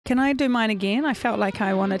Can I do mine again? I felt like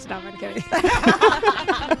I wanted to. No, I'm kidding.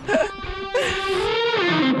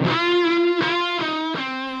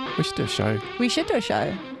 We should do a show. We should do a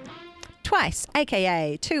show. Twice,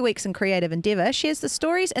 aka 2 Weeks in Creative Endeavour, shares the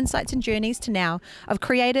stories, insights and journeys to now of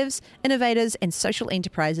creatives, innovators and social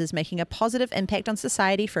enterprises making a positive impact on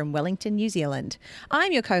society from Wellington, New Zealand.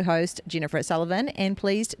 I'm your co-host, Jennifer O'Sullivan, and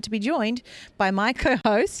pleased to be joined by my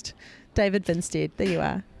co-host, David Vinstead. There you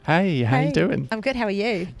are. Hey, how you doing? I'm good, how are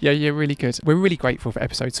you? Yeah, really good. We're really grateful for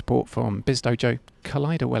episode support from Biz Dojo,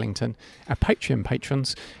 Collider Wellington, our Patreon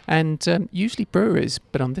patrons, and usually brewers,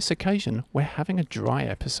 but on this occasion, we're having a dry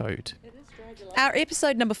episode. Our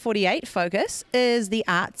episode number 48 focus is the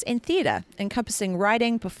arts and theatre, encompassing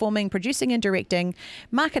writing, performing, producing and directing,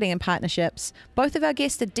 marketing and partnerships. Both of our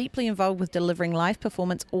guests are deeply involved with delivering live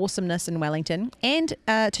performance awesomeness in Wellington and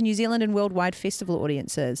to New Zealand and worldwide festival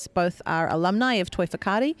audiences. Both are alumni of Toi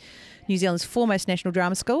Whakaari, New Zealand's foremost national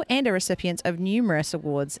drama school, and are recipients of numerous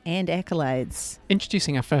awards and accolades.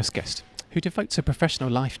 Introducing our first guest, who devotes a professional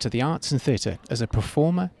life to the arts and theatre as a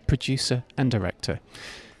performer, producer and director.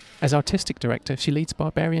 As artistic director, she leads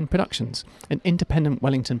Barbarian Productions, an independent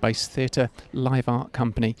Wellington-based theatre live art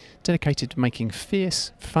company dedicated to making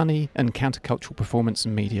fierce, funny and countercultural performance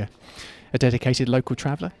and media. A dedicated local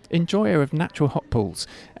traveller, enjoyer of natural hot pools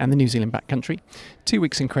and the New Zealand backcountry, 2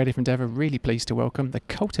 Weeks in Creative Endeavour really pleased to welcome the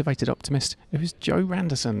cultivated optimist who is Jo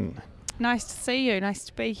Randerson. Nice to see you. Nice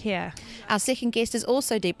to be here. Our second guest is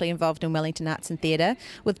also deeply involved in Wellington Arts and Theatre,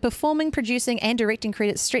 with performing, producing and directing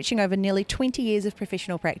credits stretching over nearly 20 years of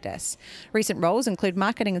professional practice. Recent roles include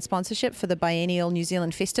marketing and sponsorship for the biennial New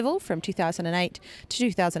Zealand Festival from 2008 to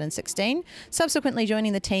 2016, subsequently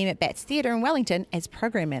joining the team at Bats Theatre in Wellington as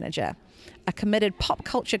program manager. A committed pop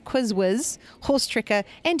culture quiz whiz, horse trekker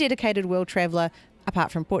and dedicated world traveller,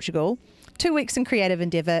 apart from Portugal. 2 Weeks in Creative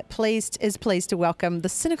Endeavour is pleased to welcome the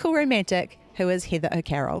cynical romantic who is Heather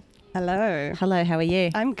O'Carroll. Hello. Hello, how are you?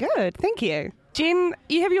 I'm good, thank you. Jen,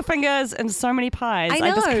 you have your fingers in so many pies.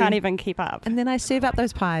 I just can't even keep up. And then I serve up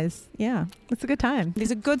those pies. Yeah, it's a good time. There's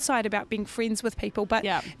a good side about being friends with people, but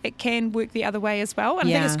Yeah. it can work the other way as well. And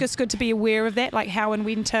I think it's just good to be aware of that, like how and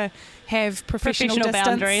when to have professional distance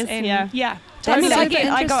boundaries. And yeah. Totally. I mean,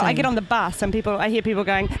 I get on the bus and I hear people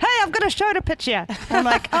going, "Hey, I've got a show to pitch you." And I'm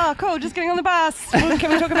like, "Oh, cool, just getting on the bus. Well,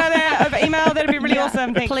 can we talk about that over email? That'd be really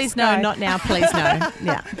awesome. Thanks, Please no, bye." not now, please no.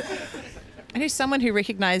 Yeah. I knew someone who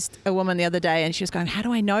recognised a woman the other day and she was going, how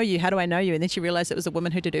do I know you? How do I know you? And then she realised it was a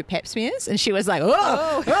woman who did her pap smears and she was like, oh.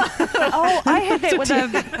 Oh, I had that with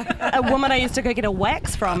a woman I used to go get a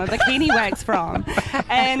wax from, a bikini wax from.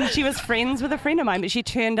 And she was friends with a friend of mine, but she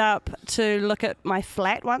turned up to look at my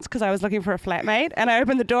flat once because I was looking for a flatmate. And I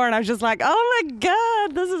opened the door and I was just like, oh my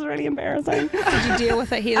God, this is really embarrassing. Did you deal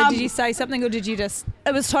with it, Heather? Did you say something or did you just...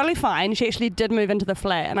 It was totally fine. She actually did move into the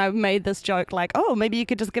flat and I made this joke like, oh, maybe you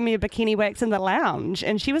could just give me a bikini wax in the lounge.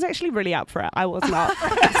 And she was actually really up for it. I was not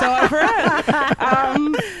so up for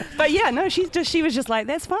it. But yeah, no, she was just like,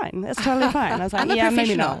 that's fine. That's totally fine. I was like, I'm a yeah,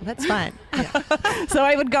 maybe professional. not. That's fine. Yeah. So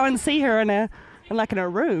I would go and see her in a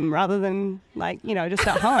room rather than just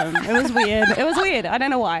at home. It was weird. I don't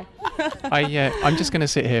know why. I'm just going to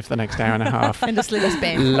sit here for the next hour and a half And just let us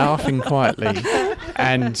bang. laughing quietly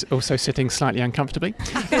and also sitting slightly uncomfortably.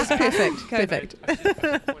 It's perfect.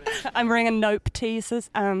 I'm wearing a Nope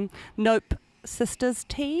Sisters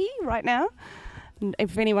tee right now. And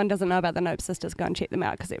if anyone doesn't know about the Nope Sisters, go and check them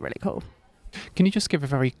out because they're really cool. Can you just give a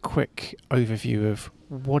very quick overview of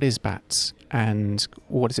what is BATS and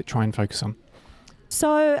what does it try and focus on?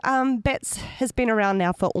 So BATS has been around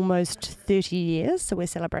now for almost 30 years. So we're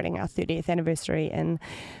celebrating our 30th anniversary in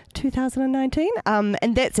 2019. And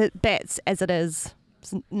that's it, BATS as it is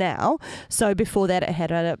now. So before that, it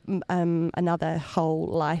had another whole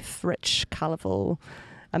life, rich, colourful,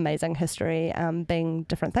 amazing history, being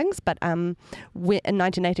different things. But in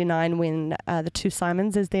 1989, when the two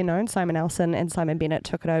Simons, as they're known, Simon Elson and Simon Bennett,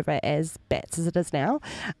 took it over as BATS as it is now,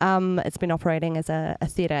 it's been operating as a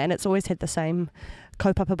theatre, and it's always had the same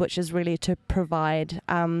kaupapa, which is really to provide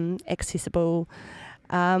accessible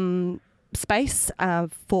space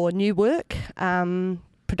for new work,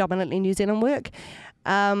 predominantly New Zealand work,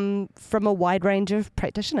 from a wide range of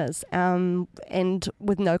practitioners, and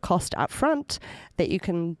with no cost up front, that you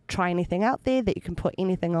can try anything out there, that you can put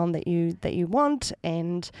anything on that you want,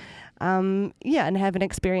 and and have an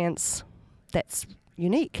experience that's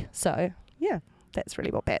unique. So yeah, that's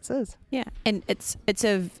really what BATS is. Yeah, and it's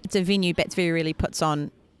a venue. BATS very rarely puts on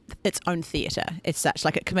its own theatre as such.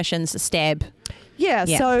 Like it commissions a stab Yeah,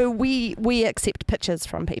 so we accept pitches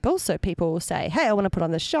from people. So people will say, hey, I want to put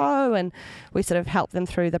on this show, and we sort of help them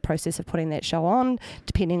through the process of putting that show on,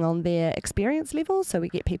 depending on their experience level. So we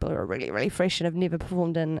get people who are really, really fresh and have never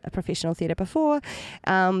performed in a professional theatre before.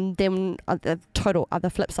 Then the total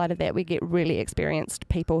other flip side of that, we get really experienced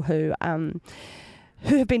people who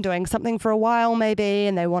have been doing something for a while maybe,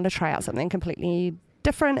 and they want to try out something completely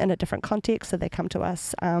different in a different context, so they come to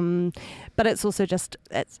us. But it's also just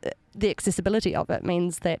the accessibility of it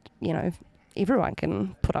means that, you know, everyone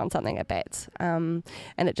can put on something at Bats, and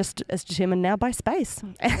it just is determined now by space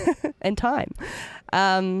and time.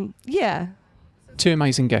 Two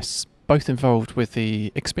amazing guests, both involved with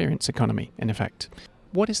the experience economy, in effect.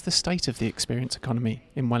 What is the state of the experience economy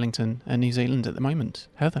in Wellington and New Zealand at the moment,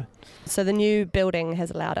 Heather? So the new building has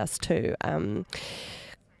allowed us to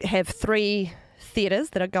have 3 theatres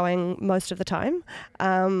that are going most of the time.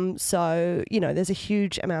 So, you know, there's a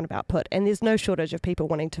huge amount of output, and there's no shortage of people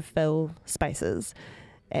wanting to fill spaces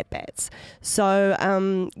at Bats. So, I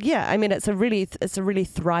mean, it's a really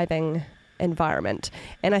thriving environment.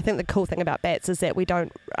 And I think the cool thing about Bats is that we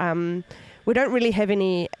don't really have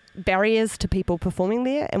any barriers to people performing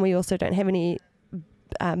there, and we also don't have any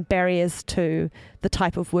barriers to the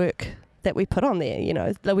type of work that we put on there. You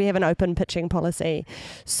know, we have an open pitching policy,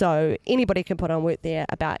 so anybody can put on work there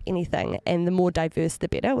about anything, and the more diverse the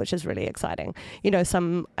better, which is really exciting. You know,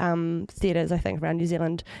 some theatres I think around New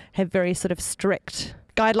Zealand have very sort of strict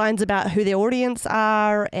guidelines about who their audience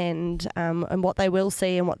are and what they will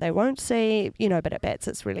see and what they won't see, you know, but at Bats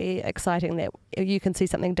it's really exciting that you can see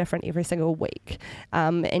something different every single week,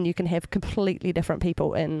 and you can have completely different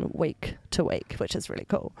people in week to week, which is really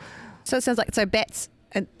cool. So it sounds like, Bats,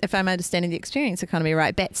 if I'm understanding the experience economy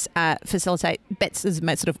right, Bats is sort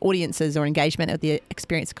of audiences or engagement of the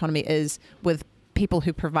experience economy is with people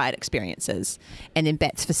who provide experiences, and then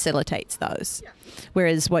Bats facilitates those. Yeah.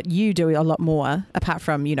 Whereas what you do a lot more, apart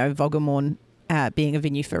from, you know, Vogelmorn being a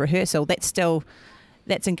venue for rehearsal,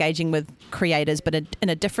 that's engaging with creators, but in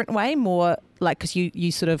a different way, more like, because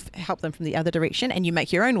you sort of help them from the other direction, and you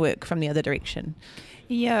make your own work from the other direction.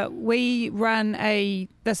 Yeah, we run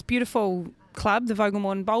this beautiful club, the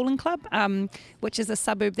Vogelmorn Bowling Club, which is a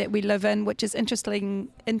suburb that we live in, which is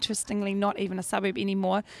interestingly not even a suburb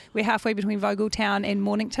anymore. We're halfway between Vogeltown and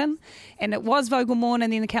Mornington, and it was Vogelmorn,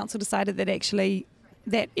 and then the council decided that actually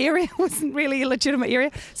that area wasn't really a legitimate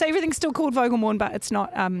area, so everything's still called Vogelmorn, but it's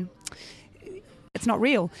not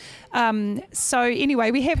real. So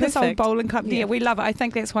anyway, we have this old bowling club there. Yeah. We love it. I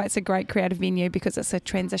think that's why it's a great creative venue, because it's a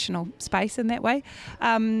transitional space in that way.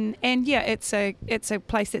 And yeah, it's a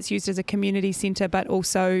place that's used as a community centre, but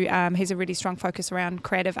also has a really strong focus around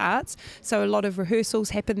creative arts. So a lot of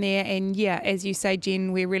rehearsals happen there. And yeah, as you say,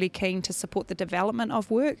 Jen, we're really keen to support the development of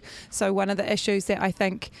work. So one of the issues that I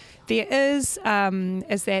think there is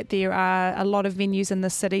that there are a lot of venues in the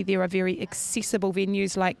city. There are very accessible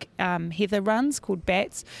venues like Heather runs, called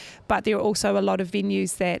Bats, but there are also a lot of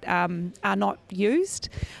venues that are not used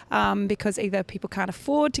because either people can't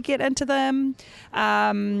afford to get into them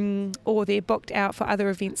or they're booked out for other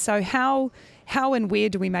events. So how and where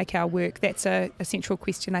do we make our work? That's a central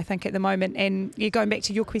question, I think, at the moment. And going back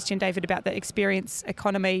to your question, David, about the experience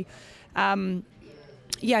economy,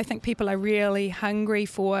 yeah, I think people are really hungry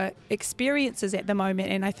for experiences at the moment,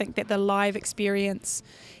 and I think that the live experience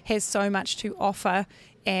has so much to offer,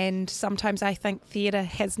 and sometimes I think theatre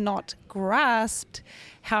has not grasped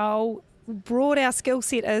how broad our skill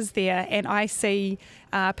set is there, and I see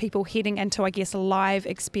people heading into, I guess, a live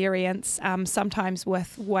experience, sometimes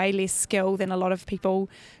with way less skill than a lot of people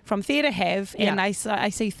from theatre have, and I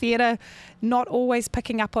see theatre not always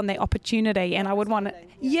picking up on that opportunity, and I would want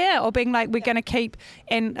to, or being like, we're going to keep,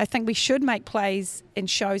 and I think we should make plays and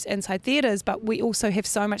shows inside theatres, but we also have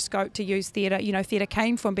so much scope to use theatre. You know, theatre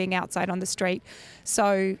came from being outside on the street,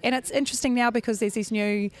 so, and it's interesting now because there's these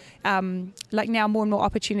new, like now more and more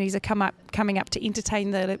opportunities are coming up to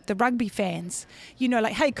entertain the rugby fans. You know,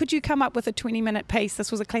 like, hey, could you come up with a 20-minute piece?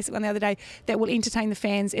 This was a classic one the other day that will entertain the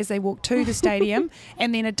fans as they walk to the stadium,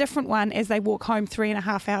 and then a different one as they walk home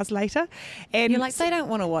 3.5 hours later. And you're like, they don't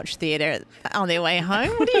want to watch theatre on their way home.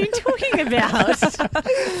 What are you talking about?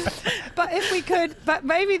 But if we could, but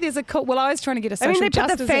maybe there's a cool. Well, I was trying to get a social they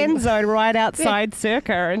justice. Put the fan zone right outside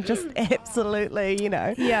Circa, and just absolutely, you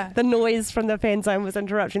know, the noise from the fan zone was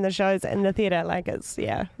interrupting the shows in the theatre. Like it's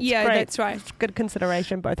great. That's right. It's good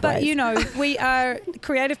consideration both ways. But you know, we are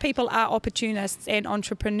creative people are opportunists and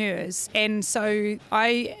entrepreneurs, and so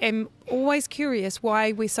I am always curious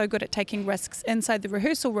why we're so good at taking risks inside the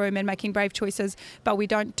rehearsal room and making brave choices, but we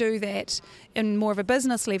don't do that in more of a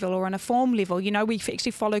business level or on a form level. You know, we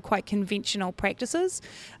actually follow quite conventional practices.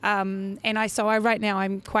 And right now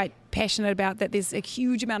I'm quite passionate about that. There's a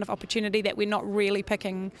huge amount of opportunity that we're not really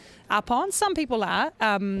picking up on. Some people are,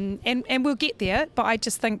 and we'll get there, but I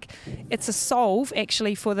just think it's a solve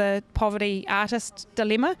actually for the poverty artist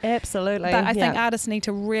dilemma. Absolutely. But I think artists need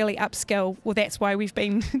to really upskill. Well, that's why we've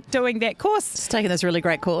been doing that course. Just taking this really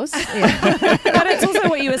great course. But it's also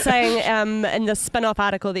what you were saying in the spin-off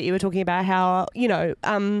article that you were talking about, how, you know,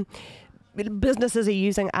 businesses are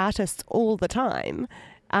using artists all the time.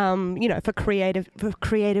 You know, for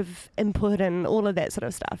creative input and all of that sort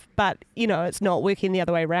of stuff. But, you know, it's not working the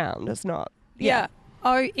other way around. It's not. Yeah.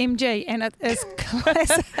 OMG. And it is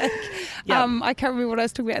classic. I can't remember what I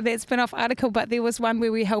was talking about, that spin-off article, but there was one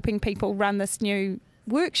where we're helping people run this new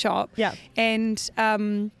workshop. Yeah. And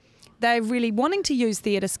they're really wanting to use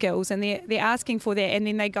theatre skills, and they're asking for that, and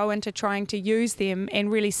then they go into trying to use them and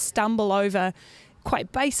really stumble over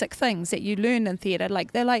quite basic things that you learn in theatre.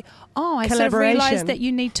 Like they're like, oh, I sort of realised that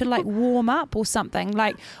you need to like warm up or something.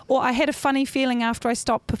 Like, or I had a funny feeling after I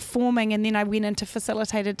stopped performing and then I went into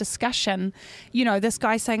facilitated discussion. You know, this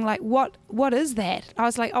guy saying like, what is that? I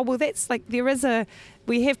was like, oh, well, that's like,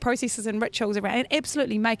 we have processes and rituals around, and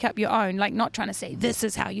absolutely make up your own, like not trying to say this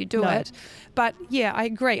is how you do it. But yeah, I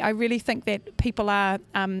agree. I really think that people are,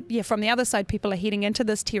 from the other side, people are heading into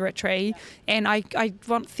this territory, and I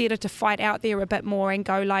want theatre to fight out there a bit more and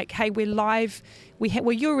go like, hey, we're live.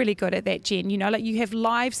 Well, you're really good at that, Jen. You know, like you have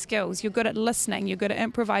live skills. You're good at listening. You're good at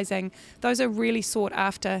improvising. Those are really sought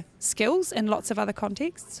after skills in lots of other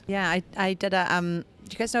contexts. Yeah, I did a.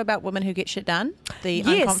 Do you guys know about Women Who Get Shit Done? The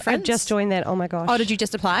Yes, unconference? I just joined that. Oh my gosh. Oh, did you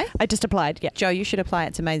just apply? I just applied, yeah. Jo, you should apply.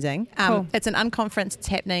 It's amazing. Cool. It's an unconference. It's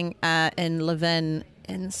happening in Levin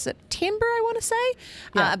in September, I want to say.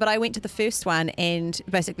 Yeah. But I went to the first one, and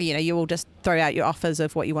basically, you know, you all just throw out your offers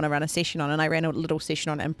of what you want to run a session on. And I ran a little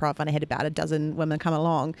session on improv, and I had about a dozen women come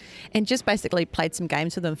along and just basically played some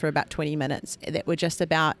games with them for about 20 minutes that were just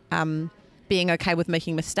about being okay with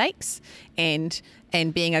making mistakes and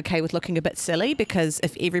being okay with looking a bit silly, because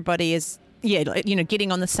if everybody is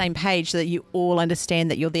getting on the same page, so that you all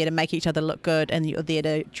understand that you're there to make each other look good and you're there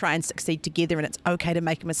to try and succeed together, and it's okay to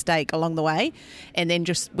make a mistake along the way. And then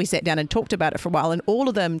just we sat down and talked about it for a while, and all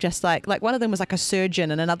of them just like one of them was like a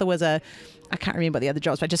surgeon, and another was I can't remember the other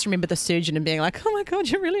jobs, but I just remember the surgeon and being like, oh my God,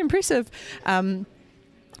 you're really impressive.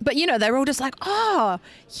 But, you know, they were all just like, oh,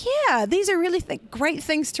 yeah, these are really great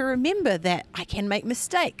things to remember, that I can make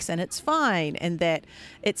mistakes and it's fine, and that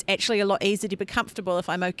it's actually a lot easier to be comfortable if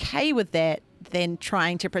I'm okay with that than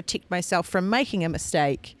trying to protect myself from making a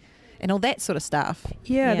mistake and all that sort of stuff.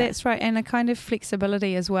 Yeah, that's right. And a kind of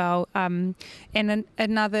flexibility as well. And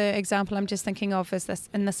another example I'm just thinking of is this,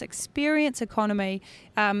 in this experience economy,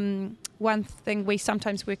 one thing we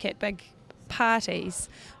sometimes work at big parties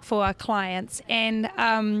for our clients, and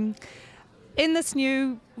in this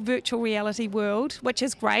new virtual reality world, which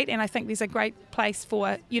is great, and I think there's a great place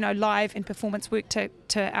for, you know, live and performance work to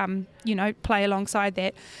play alongside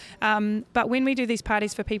that, but when we do these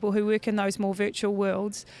parties for people who work in those more virtual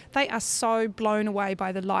worlds, they are so blown away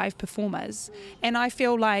by the live performers, and I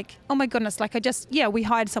feel like, oh my goodness, like we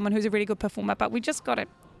hired someone who's a really good performer, but we just got a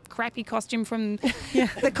crappy costume from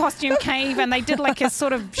the costume cave, and they did like a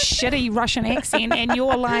sort of shitty Russian accent, and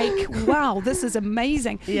you're like, wow, this is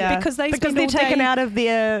amazing. Yeah, because they're taken out of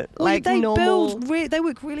their normal. They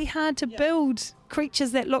work really hard to build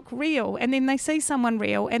creatures that look real, and then they see someone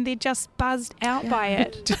real and they're just buzzed out by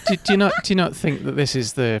it. Do you not think that this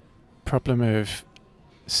is the problem of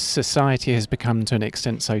society has become to an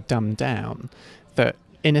extent so dumbed down that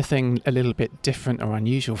anything a little bit different or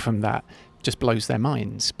unusual from that just blows their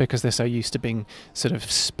minds, because they're so used to being sort of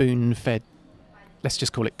spoon-fed, let's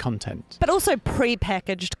just call it content. But also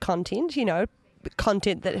pre-packaged content, you know,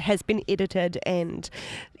 content that has been edited and,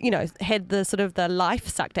 you know, had the sort of the life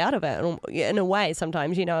sucked out of it in a way.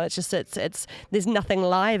 Sometimes, you know, it's just it's there's nothing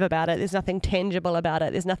live about it, there's nothing tangible about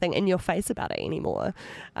it, there's nothing in your face about it anymore.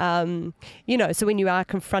 You know, so when you are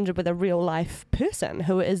confronted with a real life person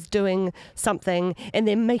who is doing something and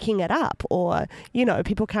they're making it up, or, you know,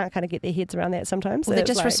 people can't kind of get their heads around that sometimes. Well, they're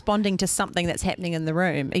just responding to something that's happening in the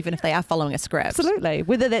room, even if they are following a script. Absolutely,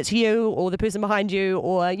 whether that's you or the person behind you,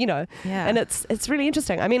 or, you know, and it's really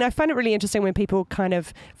interesting. I mean, I find it really interesting when people kind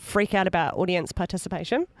of freak out about audience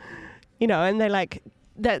participation, you know, and they like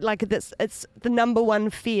that, like it's the number one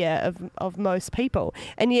fear of most people.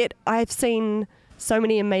 And yet I've seen so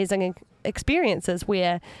many amazing experiences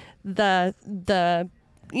where the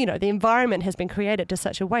the environment has been created to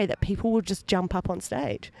such a way that people will just jump up on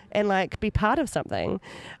stage and like be part of something,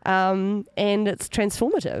 and it's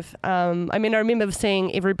transformative. I remember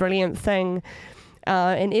seeing Every Brilliant Thing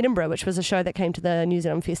in Edinburgh, which was a show that came to the New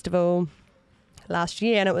Zealand Festival last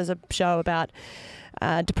year, and it was a show about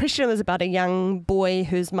depression. It was about a young boy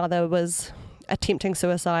whose mother was attempting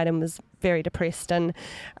suicide and was very depressed, and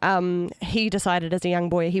he decided as a young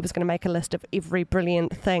boy he was going to make a list of every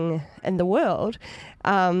brilliant thing in the world,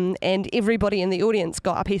 and everybody in the audience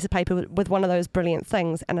got a piece of paper with one of those brilliant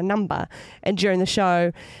things and a number, and during the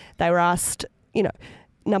show they were asked,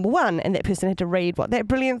 number one, and that person had to read what that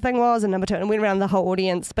brilliant thing was, and number two, and went around the whole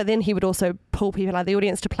audience. But then he would also pull people out of the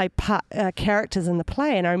audience to play characters in the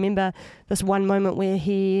play. And I remember this one moment where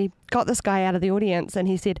he got this guy out of the audience, and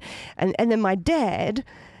he said, and then my dad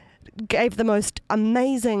gave the most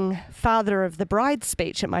amazing Father of the Bride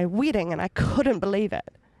speech at my wedding, and I couldn't believe it.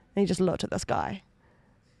 And he just looked at this guy.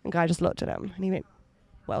 The guy just looked at him, and he went,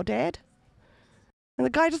 well, Dad? And the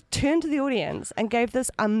guy just turned to the audience and gave this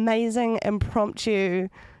amazing impromptu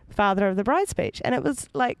Father of the Bride speech. And it was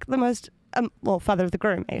like the most, Father of the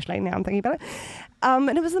Groom, actually, now I'm thinking about it.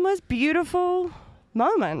 And it was the most beautiful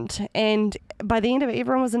moment. And by the end of it,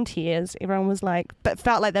 everyone was in tears. Everyone was like, but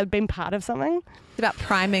felt like they'd been part of something. It's about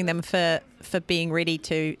priming them for being ready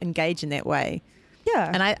to engage in that way. Yeah.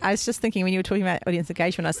 And I was just thinking, when you were talking about audience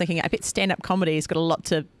engagement, I was thinking, I bet stand-up comedy has got a lot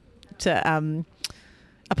to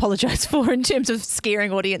apologise for in terms of scaring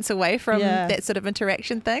audience away from that sort of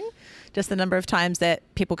interaction thing. Just the number of times that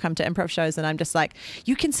people come to improv shows and I'm just like,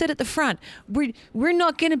 you can sit at the front. We're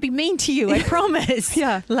not going to be mean to you, I promise.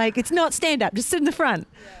 Like, it's not stand up, just sit in the front.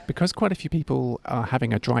 Because quite a few people are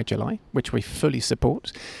having a dry July, which we fully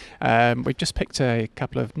support, we've just picked a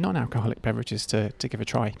couple of non-alcoholic beverages to give a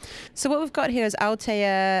try. So what we've got here is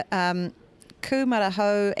Aotea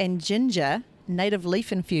Kumaraho and ginger native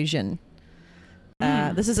leaf infusion.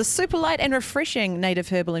 This is a super light and refreshing native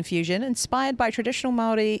herbal infusion inspired by traditional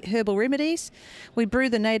Māori herbal remedies. We brew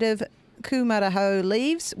the native kumaraho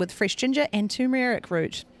leaves with fresh ginger and turmeric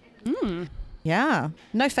root. Yeah.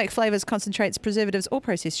 No fake flavours, concentrates, preservatives or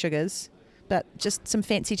processed sugars, but just some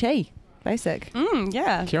fancy tea. Basic.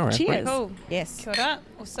 Yeah. Kia ora. Cheers. Cool. Yes. Kia ora.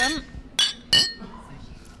 Awesome.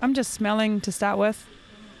 I'm just smelling to start with.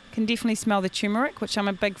 Can definitely smell the turmeric, which I'm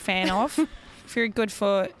a big fan of. Very good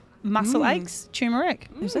for muscle aches, turmeric.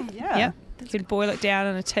 Is it? Yeah. You could boil it down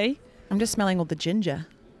in a tea. I'm just smelling all the ginger.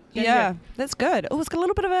 Yeah, that's good. Oh, it's got a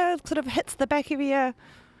little bit of a sort of hits the back of your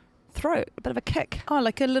throat, a bit of a kick. Oh,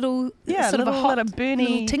 like a little, sort of a hot, burny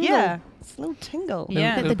little tingle. Yeah, it's a little tingle.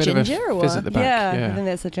 Yeah. Is that the ginger or fizz at the back. I think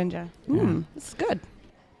that's the ginger. It's good.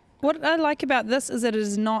 What I like about this is that it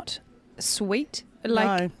is not sweet.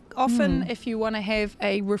 Like often if you want to have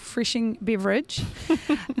a refreshing beverage,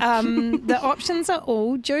 the options are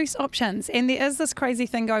all juice options. And there is this crazy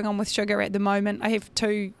thing going on with sugar at the moment. I have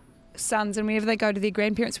two sons, and whenever they go to their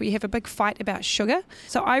grandparents, we have a big fight about sugar.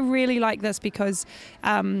 So I really like this because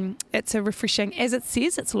it's a refreshing, as it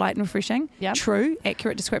says, it's light and refreshing. Yep. True,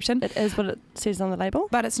 accurate description. It is what it says on the label.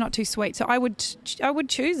 But it's not too sweet. So I would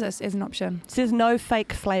choose this as an option. It says no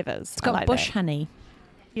fake flavours. It's got bush honey.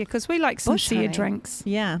 Yeah, because we like Bush sincere honey. drinks.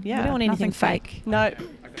 Yeah. We Yeah, don't want anything nothing fake. No.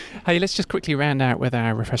 Hey, let's just quickly round out with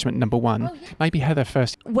our refreshment number one. Maybe Heather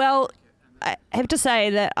first. Well, I have to say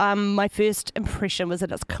that my first impression was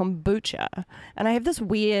that it's kombucha. And I have this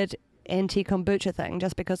weird anti-kombucha thing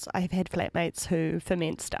just because I've had flatmates who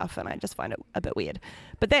ferment stuff and I just find it a bit weird.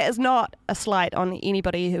 But that is not a slight on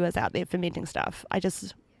anybody who is out there fermenting stuff. I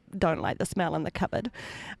just don't like the smell in the cupboard.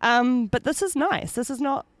 But this is nice. This is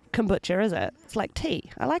not kombucha, is it? It's like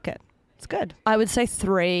tea. I like it. It's good. I would say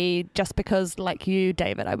 3 just because, like you,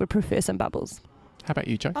 David, I would prefer some bubbles. How about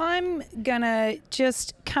you, Jo? I'm going to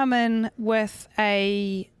just come in with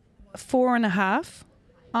a 4.5.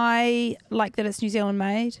 I like that it's New Zealand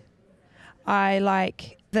made. I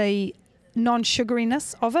like the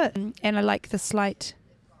non-sugariness of it, and I like the slight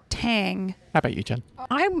tang. How about you, Jen?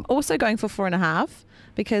 I'm also going for 4.5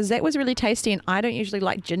 because that was really tasty, and I don't usually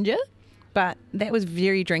like ginger, but that was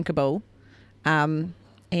very drinkable.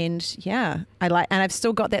 And yeah, and I've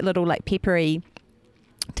still got that little like peppery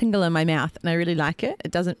tingle in my mouth, and I really like it.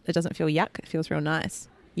 It doesn't feel yuck. It feels real nice.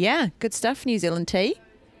 Yeah, good stuff. New Zealand tea.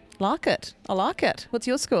 Like it. I like it. What's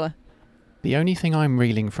your score? The only thing I'm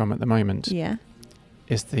reeling from at the moment Yeah.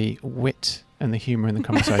 is the wit and the humour in the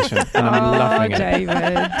conversation. And I'm loving it.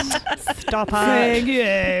 David. Stop Thank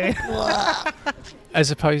it. you. As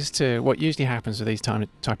opposed to what usually happens with these type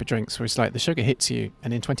of drinks, where it's like the sugar hits you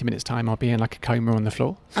and in 20 minutes time I'll be in like a coma on the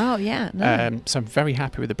floor. Oh, yeah. No. So I'm very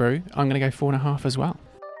happy with the brew. I'm going to go 4.5 as well.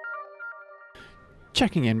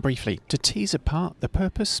 Checking in briefly to tease apart the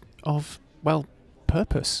purpose of, well,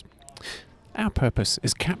 purpose. Our purpose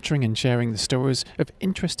is capturing and sharing the stories of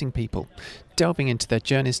interesting people, delving into their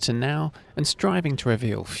journeys to now and striving to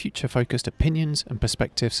reveal future-focused opinions and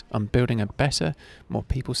perspectives on building a better, more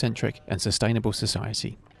people-centric and sustainable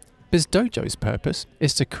society. BizDojo's purpose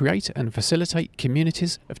is to create and facilitate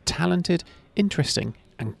communities of talented, interesting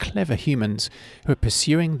and clever humans who are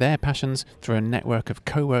pursuing their passions through a network of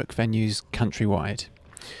co-work venues countrywide.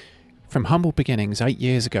 From humble beginnings 8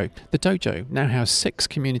 years ago, the dojo now has 6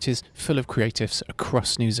 communities full of creatives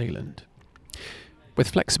across New Zealand. With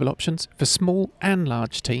flexible options for small and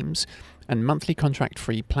large teams and monthly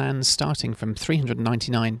contract-free plans starting from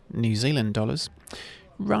 $399 New Zealand dollars,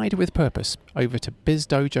 ride with purpose over to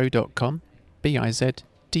bizdojo.com,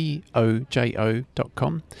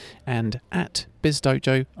 bizdojo.com, and at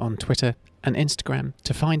bizdojo on Twitter and Instagram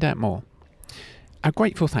to find out more. Our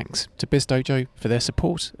grateful thanks to BizDojo for their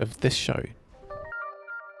support of this show.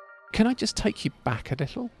 Can I just take you back a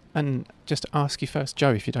little and just ask you first,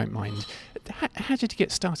 Jo, if you don't mind, how did you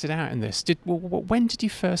get started out in this? When did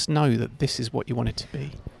you first know that this is what you wanted to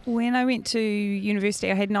be? When I went to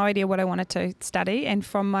university, I had no idea what I wanted to study, and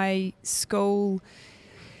from my school,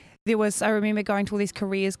 I remember going to all these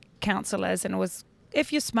careers counsellors, and it was,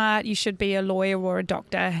 if you're smart, you should be a lawyer or a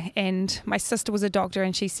doctor. And my sister was a doctor,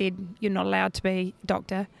 and she said, you're not allowed to be a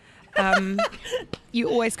doctor. You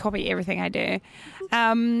always copy everything I do.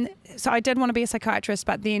 So I did want to be a psychiatrist,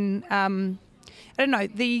 but then, I don't know,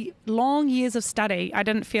 the long years of study, I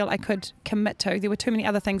didn't feel I could commit to. There were too many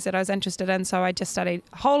other things that I was interested in, so I just studied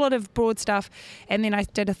a whole lot of broad stuff. And then I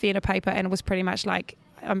did a theatre paper, and it was pretty much like,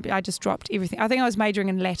 I just dropped everything. I think I was majoring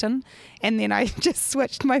in Latin, and then I just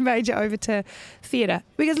switched my major over to theatre,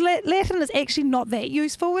 because Latin is actually not that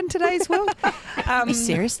useful in today's world.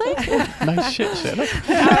 Seriously? No shit, Sherlock.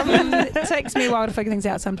 It takes me a while to figure things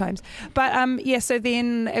out sometimes. But so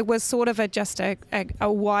then it was sort of just a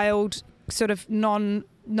wild sort of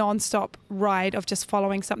non-stop ride of just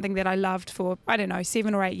following something that I loved for,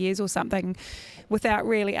 7 or 8 years or something, without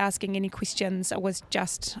really asking any questions. It was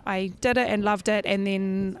just, I did it and loved it. And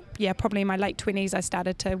then, probably in my late 20s, I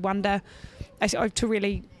started to wonder, to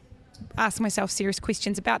really ask myself serious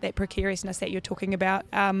questions about that precariousness that you're talking about.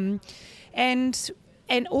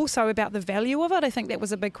 And also about the value of it. I think that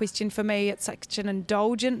was a big question for me. It's such an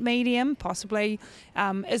indulgent medium, possibly.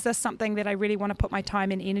 Is this something that I really want to put my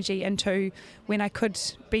time and energy into when I could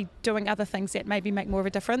be doing other things that maybe make more of a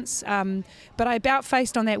difference? But I about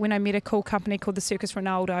faced on that when I met a cool company called the Circus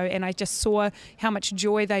Ronaldo, and I just saw how much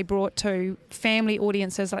joy they brought to family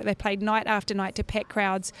audiences. Like, they played night after night to packed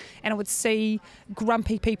crowds, and I would see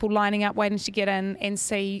grumpy people lining up waiting to get in, and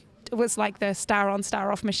see, it was like the star on,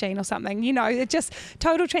 star off machine or something, it just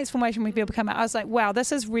total transformation when people come out. I was like, wow,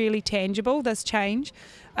 this is really tangible, this change.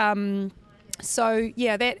 That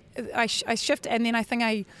I shifted, and then I think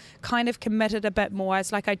I kind of committed a bit more.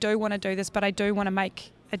 It's like, I do want to do this, but I do want to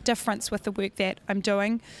make a difference with the work that I'm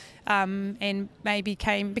doing, and maybe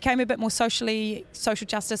became a bit more social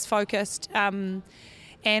justice focused. And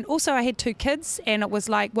also I had 2 kids, and it was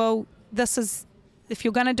like, well, if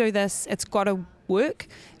you're going to do this, it's got to work,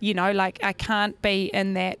 I can't be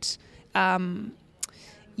in that in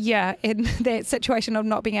that situation of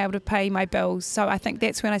not being able to pay my bills. So I think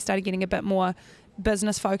that's when I started getting a bit more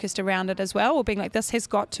business focused around it as well, or being like, this has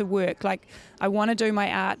got to work. Like, I want to do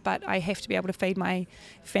my art, but I have to be able to feed my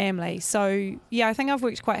family. So I think I've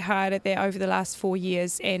worked quite hard at that over the last 4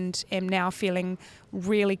 years, and am now feeling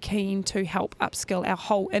really keen to help upskill our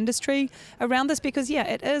whole industry around this, because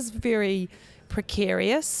it is very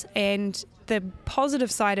precarious. And the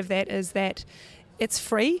positive side of that is that it's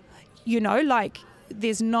free, I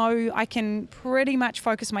can pretty much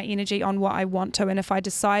focus my energy on what I want to, and if I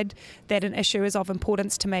decide that an issue is of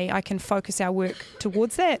importance to me, I can focus our work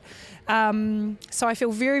towards that. So I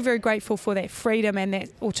feel very, very grateful for that freedom and that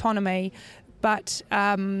autonomy, but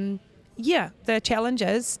the challenge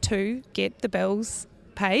is to get the bills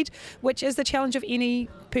paid, which is the challenge of any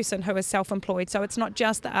person who is self-employed. So it's not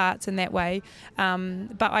just the arts in that way,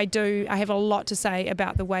 but I have a lot to say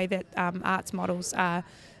about the way that arts models are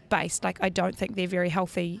based. Like, I don't think they're very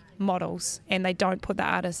healthy models, and they don't put the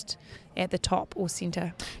artist at the top or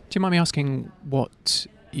centre. Do you mind me asking what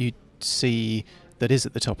you see that is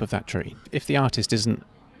at the top of that tree? If the artist isn't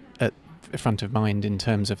at the front of mind in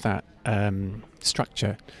terms of that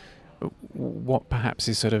structure, what perhaps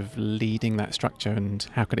is sort of leading that structure, and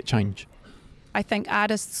how could it change? I think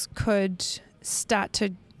artists could start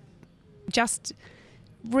to just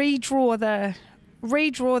redraw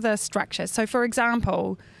the structure. So, for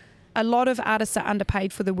example, a lot of artists are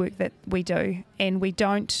underpaid for the work that we do, and we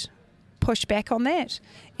don't push back on that,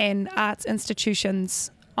 and arts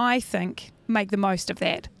institutions, I think, make the most of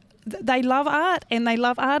that. They love art and they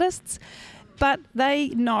love artists, but they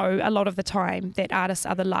know a lot of the time that artists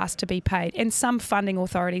are the last to be paid, and some funding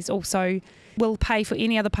authorities also will pay for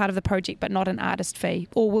any other part of the project but not an artist fee,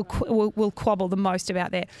 or will quabble the most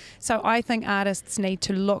about that. So I think artists need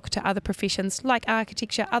to look to other professions like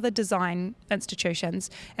architecture, other design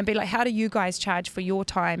institutions, and be like, how do you guys charge for your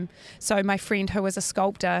time? So my friend who is a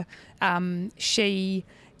sculptor, she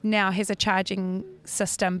now has a charging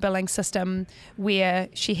system, billing system, where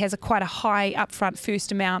she has quite a high upfront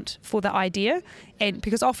first amount for the idea, and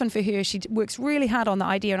because often for her she works really hard on the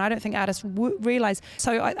idea, and I don't think artists realise.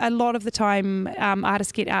 So a lot of the time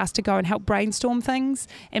artists get asked to go and help brainstorm things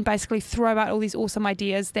and basically throw out all these awesome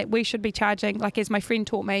ideas that we should be charging. Like, as my friend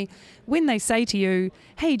taught me, when they say to you,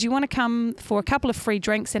 hey, do you want to come for a couple of free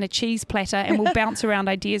drinks and a cheese platter and we'll bounce around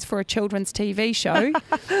ideas for a children's TV show,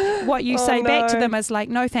 what you say back to them is like,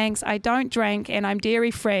 no thanks, I don't drink and I'm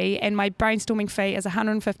dairy free and my brainstorming fee is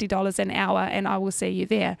 $150 an hour and I will see you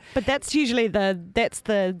there. But that's usually the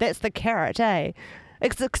carrot, eh?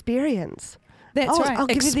 It's experience. That's right. I'll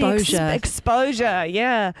give Exposure. you the exposure,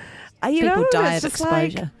 yeah. People die of just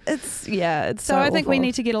exposure. Like, it's so I think we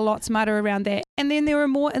need to get a lot smarter around that. And then there are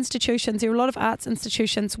more institutions. There are a lot of arts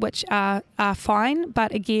institutions which are fine,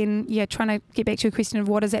 but again, trying to get back to a question of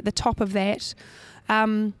what is at the top of that.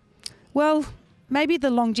 Well, maybe the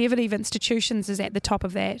longevity of institutions is at the top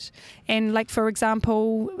of that. And like, for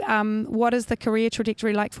example, what is the career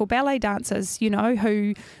trajectory like for ballet dancers,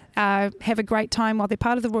 who have a great time while they're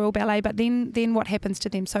part of the Royal Ballet, but then what happens to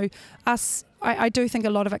them? So I do think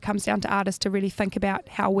a lot of it comes down to artists to really think about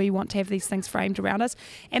how we want to have these things framed around us,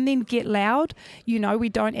 and then get loud. We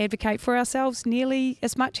don't advocate for ourselves nearly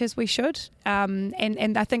as much as we should. And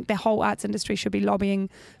I think the whole arts industry should be lobbying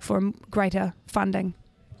for greater funding.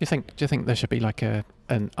 Do you think there should be like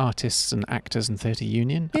an artists and actors and theatre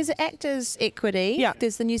union? There's Actors Equity. Yeah.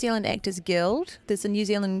 There's the New Zealand Actors Guild. There's the New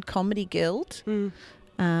Zealand Comedy Guild. There's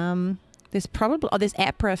there's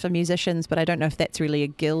APRA for musicians, but I don't know if that's really a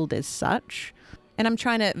guild as such. And I'm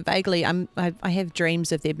trying to vaguely, I have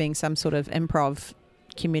dreams of there being some sort of improv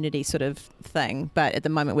community sort of thing, but at the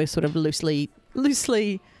moment we're sort of loosely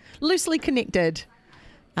connected.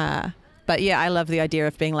 But yeah, I love the idea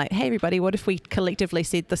of being like, hey everybody, what if we collectively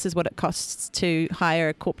said this is what it costs to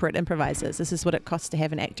hire corporate improvisers? This is what it costs to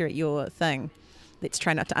have an actor at your thing. Let's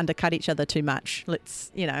try not to undercut each other too much.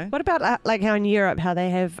 What about like how in Europe, how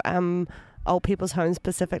they have old people's homes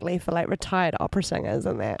specifically for like retired opera singers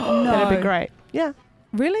and that? No. That'd be great. Yeah.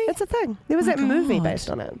 Really? It's a thing. There was that movie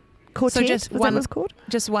based on it. Quartet, so just was that what it's called?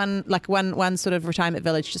 Just one sort of retirement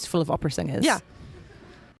village just full of opera singers. Yeah.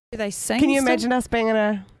 Do they sing? Can you imagine us being in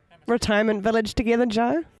a retirement village together,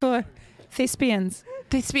 Jo? For thespians.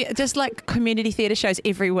 Just like community theatre shows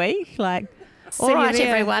every week. Like, all right,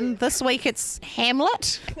 everyone, this week it's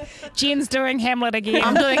Hamlet. Jen's doing Hamlet again.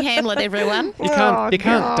 I'm doing Hamlet, everyone. You can't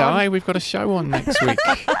die. We've got a show on next week.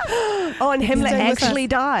 And Hamlet actually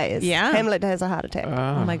dies. Yeah. Hamlet has a heart attack.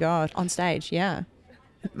 Oh my God. On stage, yeah.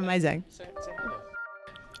 Amazing.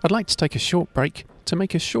 I'd like to take a short break to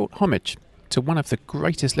make a short homage to one of the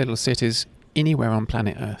greatest little cities anywhere on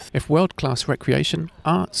planet Earth. If world-class recreation,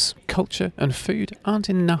 arts, culture and food aren't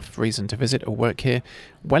enough reason to visit or work here,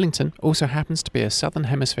 Wellington also happens to be a Southern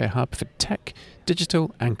Hemisphere hub for tech,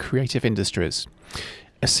 digital and creative industries.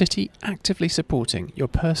 A city actively supporting your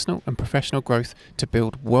personal and professional growth to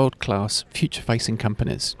build world-class, future-facing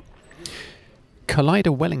companies.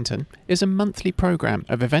 Collider Wellington is a monthly programme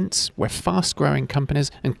of events where fast-growing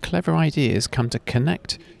companies and clever ideas come to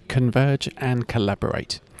connect, converge and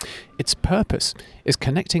collaborate. Its purpose is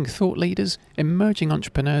connecting thought leaders, emerging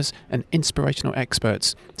entrepreneurs and inspirational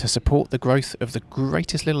experts to support the growth of the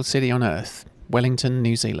greatest little city on earth, Wellington,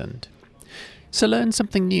 New Zealand. So learn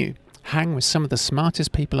something new, hang with some of the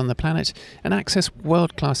smartest people on the planet and access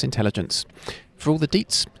world-class intelligence. For all the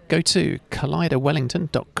deets, go to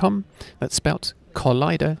colliderwellington.com, that's spelt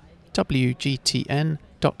Collider, WGTN.com.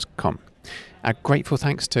 Our grateful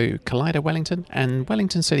thanks to Collider Wellington and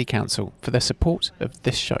Wellington City Council for their support of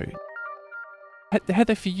this show.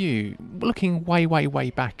 Heather, for you, looking way, way,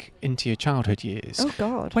 way back into your childhood years. Oh,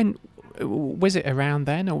 God. When was it around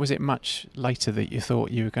then, or was it much later that you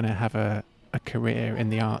thought you were going to have a career in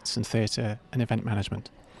the arts and theatre and event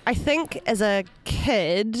management? I think as a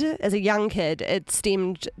young kid, it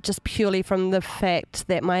stemmed just purely from the fact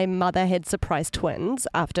that my mother had surprise twins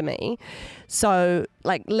after me. So,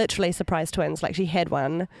 like, literally surprise twins. Like, she had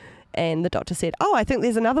one and the doctor said, oh, I think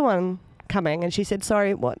there's another one coming. And she said,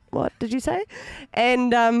 sorry, what did you say?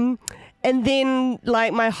 And then,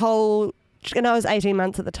 like, my whole and I was 18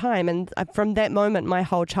 months at the time, and from that moment my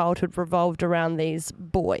whole childhood revolved around these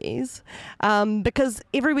boys, because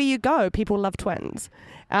everywhere you go people love twins,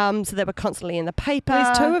 so they were constantly in the paper.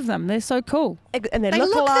 There's two of them, they're so cool, and they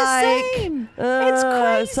look alike. the same. It's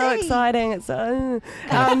crazy. So exciting. It's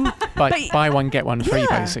buy one get one free,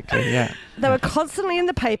 basically. Yeah, they were constantly in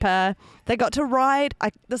the paper. They got to ride,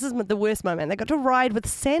 this is the worst moment, they got to ride with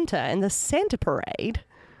Santa in the Santa parade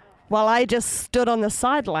while I just stood on the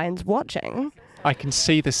sidelines watching. I can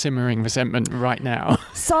see the simmering resentment right now.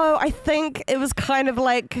 So I think it was kind of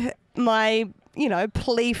like my,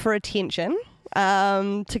 plea for attention,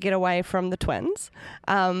 to get away from the twins,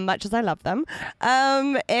 much as I love them.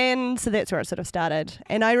 And so that's where it sort of started.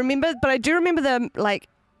 And I do remember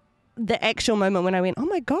the actual moment when I went, oh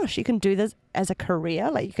my gosh, you can do this as a career,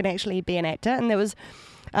 like you can actually be an actor. And there was,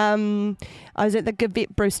 I was at the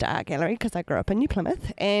Gavette Brewster Art Gallery because I grew up in New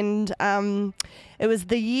Plymouth, and it was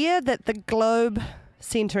the year that the Globe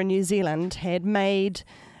Centre in New Zealand had made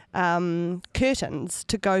curtains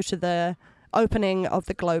to go to the opening of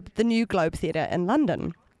the new Globe Theatre in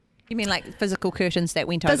London. You mean like physical curtains that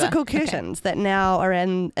went over? Physical curtains that now are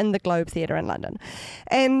in the Globe Theatre in London.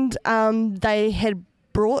 And they had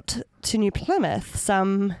brought to New Plymouth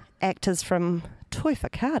some actors from Toi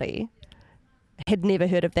Whakaari. Had never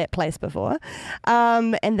heard of that place before.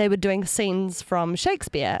 And they were doing scenes from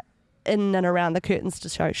Shakespeare in and around the curtains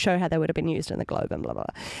to show how they would have been used in the Globe and blah, blah,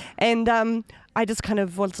 blah. And I just kind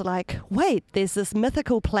of was like, wait, there's this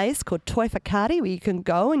mythical place called Toi Whakaari where you can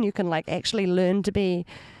go and you can actually learn to be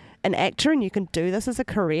an actor and you can do this as a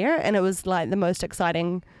career. And it was the most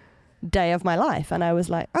exciting day of my life, and I was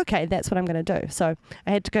like, okay, that's what I'm going to do. So I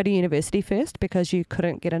had to go to university first because you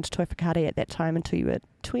couldn't get into Toi Whakaari at that time until you were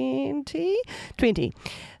 20.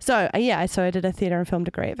 So so I did a theatre and film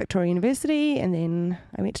degree at Victoria University, and then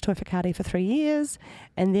I went to Toi Whakaari for 3 years,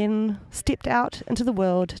 and then stepped out into the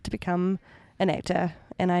world to become an actor,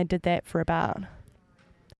 and I did that for about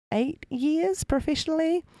 8 years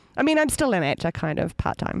professionally. I mean, I'm still an actor, kind of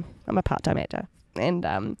part-time. I'm a part-time actor, and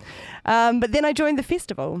but then I joined the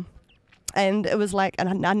festival. And it was like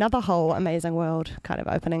another whole amazing world kind of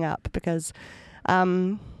opening up because,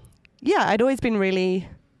 I'd always been really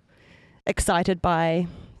excited by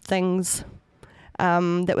things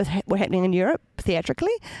that were happening in Europe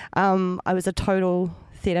theatrically. I was a total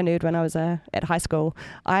theatre nerd when I was at high school.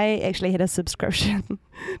 I actually had a subscription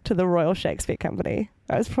to the Royal Shakespeare Company.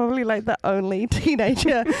 I was probably the only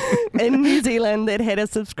teenager in New Zealand that had a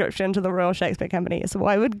subscription to the Royal Shakespeare Company. So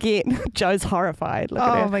I would get, Jo's horrified. Look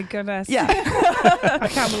at her. Oh my goodness. Yeah. I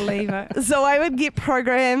can't believe it. So I would get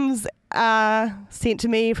programs sent to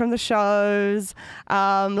me from the shows.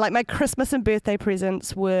 My Christmas and birthday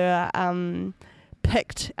presents were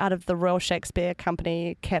picked out of the Royal Shakespeare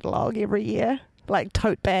Company catalogue every year. Like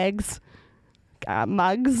tote bags,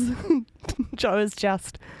 mugs. Jo is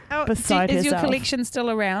just beside herself. Is your collection still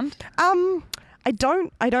around? I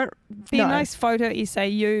don't. Be a nice photo. You say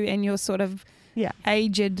you and your sort of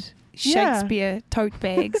aged Shakespeare tote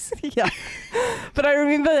bags. Yeah, but I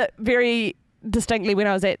remember very distinctly when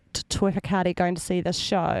I was at Toi Whakaari going to see this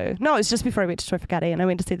show. No, it was just before I went to Toi Whakaari, and I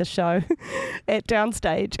went to see the show at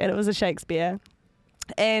Downstage, and it was a Shakespeare,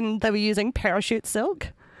 and they were using parachute silk.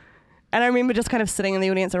 And I remember just kind of sitting in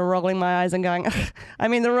the audience and rolling my eyes and going, I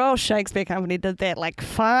mean, the Royal Shakespeare Company did that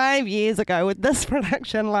 5 years ago with this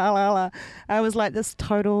production, la, la, la. I was like this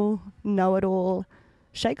total know-it-all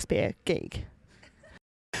Shakespeare geek.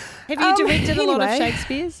 Have you directed a lot of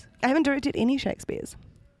Shakespeares? I haven't directed any Shakespeares.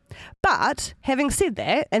 But having said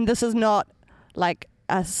that, and this is not an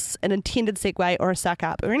intended segue or a suck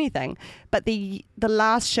up or anything, but the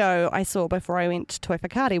last show I saw before I went to Toi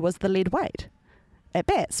Whakaari was The Lead Weight at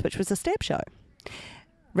Bats, which was a stab show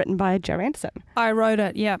written by Jo Randerson. I wrote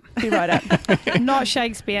it, yeah. You wrote it. Not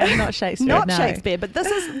Shakespeare. Not Shakespeare. Not Shakespeare, but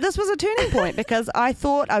this was a turning point because I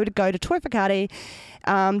thought I would go to Toi Whakaari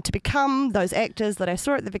to become those actors that I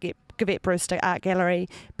saw at the Gavette Brewster Art Gallery,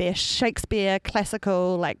 be a Shakespeare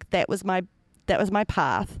classical, that was my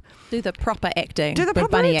path. Do the proper acting. Do the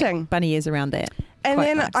proper acting. Bunny ears around that. And Quite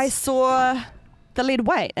then nice. I saw The Lead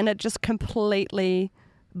Weight, and it just completely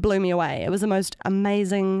blew me away. It was the most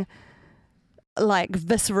amazing,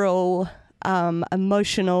 visceral,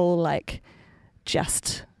 emotional,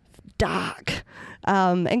 just dark,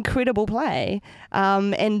 incredible play.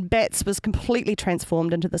 And Bats was completely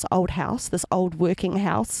transformed into this old house, this old working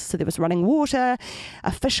house. So there was running water,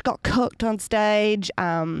 a fish got cooked on stage,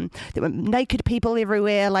 there were naked people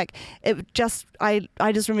everywhere. I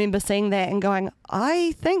just remember seeing that and going,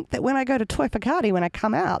 I think that when I go to Toi Whakaari, when I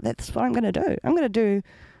come out, that's what I'm going to do. I'm going to do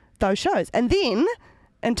those shows. And then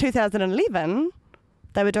in 2011,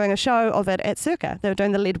 they were doing a show of it at Circa. They were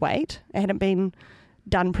doing the lead weight. It hadn't been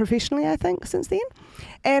done professionally, I think, since then.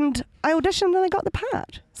 And I auditioned and I got the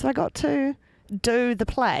part. So I got to do the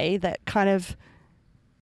play that kind of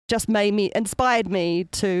just inspired me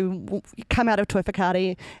to come out of Toi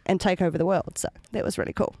Whakaari and take over the world. So that was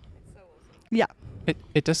really cool. Yeah.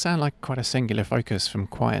 It does sound like quite a singular focus from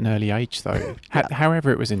quite an early age, though.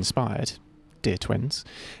 However it was inspired, dear twins.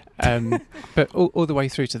 But all the way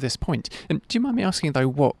through to this point. Do you mind me asking, though,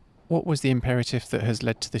 what was the imperative that has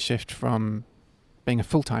led to the shift from being a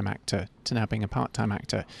full-time actor to now being a part-time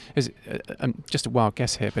actor? Is it, just a wild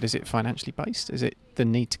guess here, but is it financially based? Is it the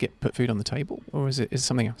need to put food on the table, or is it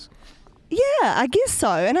something else? Yeah, I guess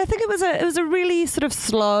so. And I think it was a really sort of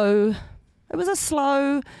slow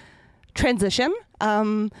transition.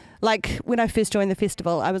 Like when I first joined the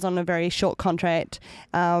festival, I was on a very short contract,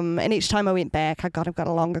 and each time I went back, I've got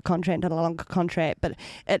a longer contract and a longer contract. But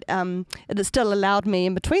it still allowed me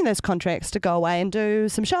in between those contracts to go away and do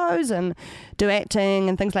some shows and do acting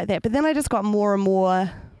and things like that. But then I just got more and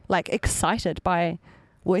more like excited by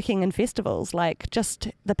working in festivals, like just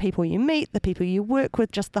the people you meet, the people you work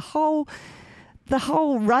with, just the whole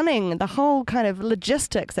running, the whole kind of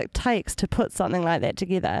logistics it takes to put something like that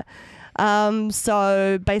together.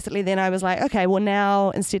 So basically then I was like, okay, well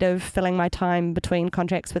now instead of filling my time between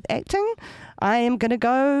contracts with acting, I am going to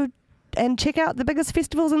go and check out the biggest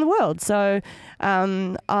festivals in the world. So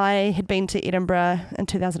I had been to Edinburgh in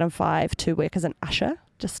 2005 to work as an usher,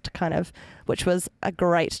 just kind of, which was a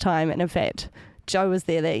great time. And in fact, Jo was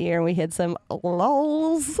there that year and we had some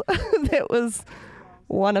lols. That was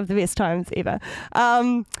one of the best times ever.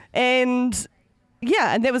 And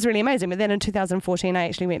that was really amazing. But then in 2014, I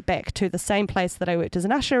actually went back to the same place that I worked as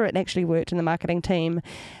an usher and actually worked in the marketing team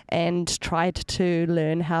and tried to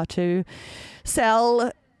learn how to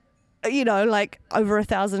sell, like over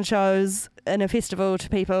 1,000 shows in a festival to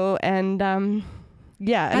people. And how'd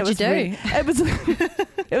you do?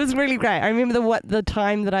 It was really great. I remember the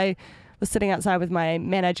time that I was sitting outside with my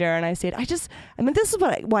manager and I said, this is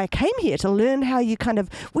why I came here, to learn how you kind of,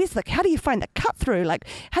 how do you find the cut through? Like,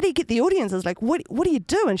 how do you get the audiences? Like, what do you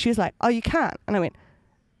do? And she was like, oh, you can't. And I went,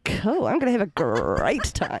 cool, I'm going to have a great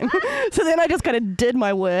time. So then I just kind of did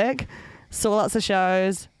my work, saw lots of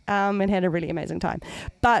shows, and had a really amazing time.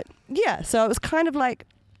 But yeah, so it was kind of like,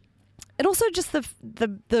 and also just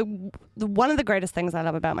the one of the greatest things I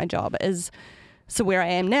love about my job is, so where I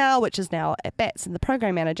am now, which is now at BATS and the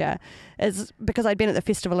program manager, is because I'd been at the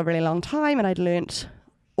festival a really long time and I'd learnt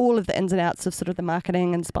all of the ins and outs of sort of the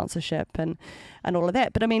marketing and sponsorship and all of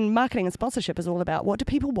that. But I mean, marketing and sponsorship is all about what do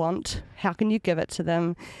people want? How can you give it to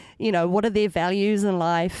them? What are their values in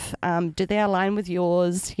life? Do they align with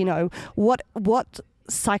yours? What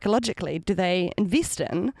psychologically do they invest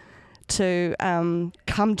in to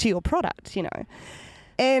come to your product,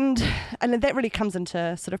 And that really comes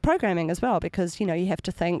into sort of programming as well, because, you have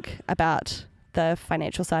to think about the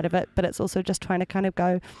financial side of it, but it's also just trying to kind of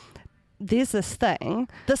go, there's this thing,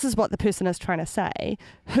 this is what the person is trying to say,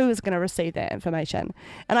 who is going to receive that information?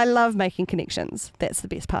 And I love making connections. That's the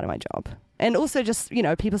best part of my job. And also just,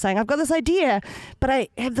 people saying, I've got this idea, but I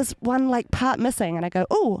have this one part missing. And I go,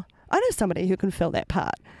 oh, I know somebody who can fill that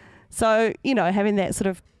part. So, having that sort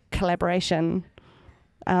of collaboration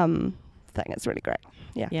thing, it's really great.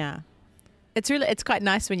 Yeah. It's quite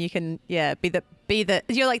nice when you can be the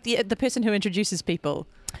you're like the person who introduces people.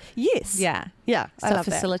 Yes. Yeah. I love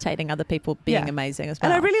facilitating other people being amazing as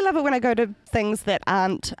well. And I really love it when I go to things that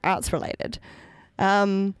aren't arts related.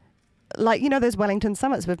 Like those Wellington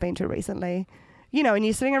summits we've been to recently. And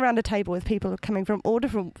you're sitting around a table with people coming from all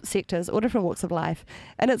different sectors, all different walks of life,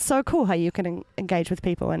 and it's so cool how you can engage with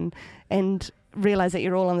people and realize that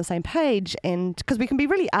you're all on the same page, and because we can be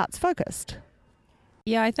really arts focused.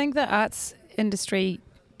 Yeah, I think the arts industry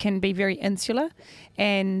can be very insular,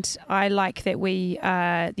 and I like that we,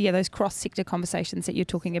 those cross-sector conversations that you're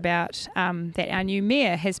talking about, that our new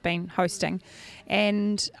mayor has been hosting.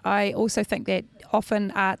 And I also think that often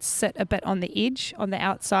arts sit a bit on the edge, on the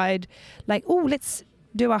outside, like, oh, let's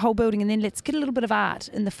do our whole building and then let's get a little bit of art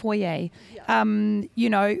in the foyer,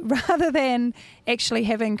 rather than actually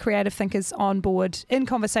having creative thinkers on board in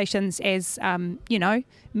conversations as,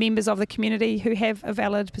 members of the community who have a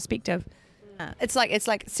valid perspective. It's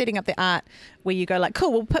like setting up the art where you go like,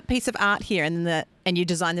 cool, we'll put a piece of art here, and you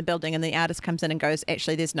design the building, and the artist comes in and goes,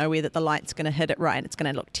 actually, there's nowhere that the light's going to hit it right, and it's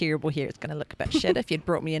going to look terrible here. It's going to look a bit shit. If you'd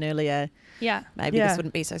brought me in earlier, maybe this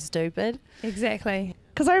wouldn't be so stupid. Exactly.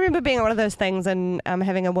 Because I remember being at one of those things and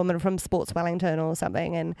having a woman from Sports Wellington or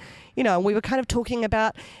something, and we were kind of talking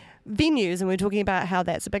about venues, and we were talking about how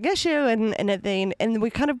that's a big issue, and at the end, and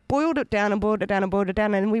we kind of boiled it down,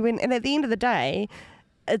 and we went, and at the end of the day,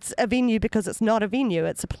 it's a venue because it's not a venue.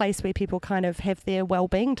 It's a place where people kind of have their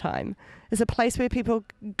well-being time. It's a place where people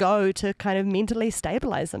go to kind of mentally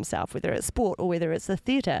stabilize themselves, whether it's sport or whether it's the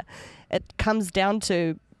theatre. It comes down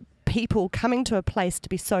to people coming to a place to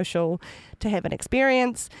be social, to have an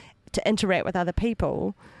experience, to interact with other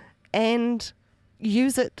people, and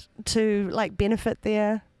use it to like benefit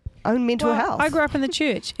their own mental health. I grew up in the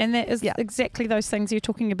church, and that is exactly those things you're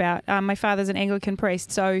talking about. My father's an Anglican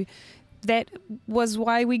priest, so that was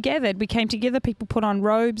why we gathered. We came together, people put on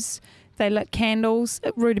robes, they lit candles,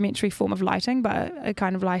 a rudimentary form of lighting, but a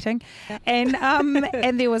kind of lighting. And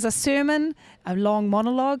and there was a sermon, a long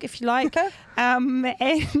monologue, if you like, and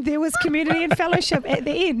there was community and fellowship at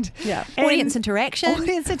the end. Yeah, audience interaction.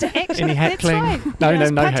 Audience interaction. Any heckling? That's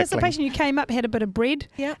right. No participation. heckling. You came up, had a bit of bread,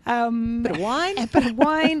 bit of wine, a bit of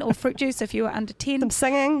wine or fruit juice if you were under 10. Some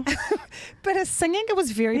singing. But a singing, it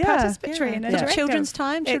was very participatory and interactive. Children's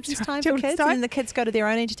time for kids, and then the kids go to their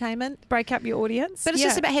own entertainment. Break up your audience. But it's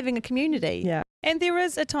just about having a community. Yeah. And there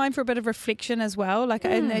is a time for a bit of reflection as well. Like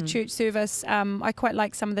in a church service, I quite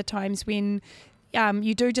like some of the times when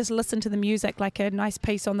you do just listen to the music, like a nice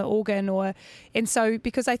piece on the organ, and so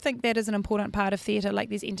because I think that is an important part of theatre. Like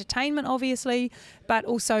there's entertainment, obviously, but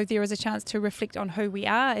also there is a chance to reflect on who we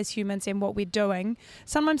are as humans and what we're doing.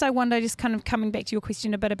 Sometimes I wonder, just kind of coming back to your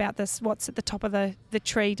question a bit about this, what's at the top of the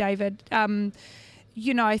tree, David.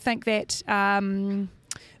 I think that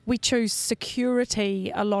we choose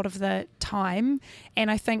security a lot of the time, and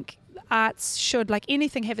I think arts should, like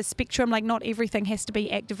anything, have a spectrum. Like not everything has to be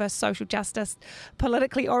activist, social justice,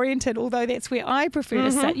 politically oriented, although that's where I prefer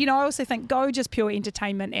to sit. I also think go just pure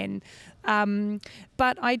entertainment, and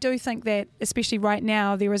but I do think that especially right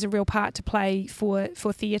now there is a real part to play for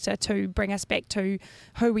theatre to bring us back to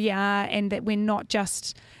who we are, and that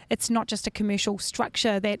it's not just a commercial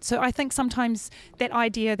structure. So I think sometimes that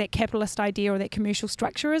capitalist idea or that commercial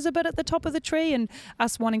structure is a bit at the top of the tree, and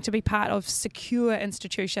us wanting to be part of secure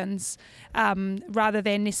institutions rather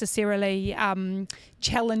than necessarily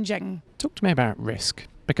challenging. Talk to me about risk,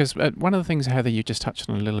 because one of the things, Heather, you just touched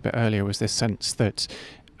on a little bit earlier was this sense that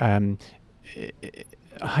I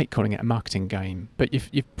hate calling it a marketing game, but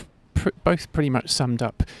you've both pretty much summed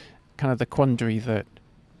up kind of the quandary that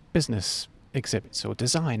business exhibits or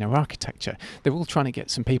design or architecture, they're all trying to get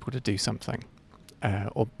some people to do something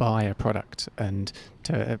or buy a product and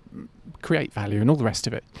to create value and all the rest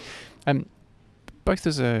of it. Both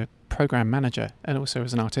as a program manager and also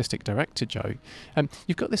as an artistic director, Jo,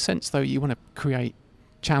 you've got this sense though you want to create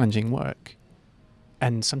challenging work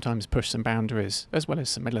and sometimes push some boundaries as well as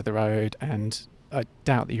some middle of the road, and I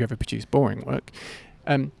doubt that you ever produce boring work.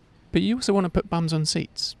 But you also want to put bums on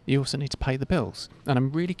seats. You also need to pay the bills. And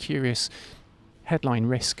I'm really curious, headline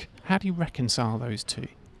risk, how do you reconcile those two?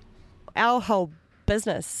 Our whole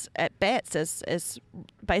business at BATS is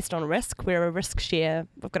based on risk. We're a risk share.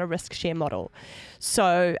 We've got a risk share model.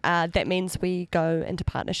 So that means we go into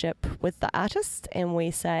partnership with the artists and we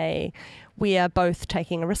say we are both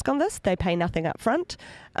taking a risk on this. They pay nothing up front.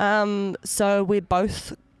 So we're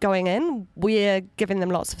both going in, we're giving them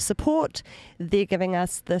lots of support. They're giving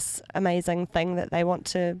us this amazing thing that they want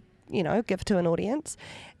to, give to an audience,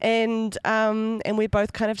 and we're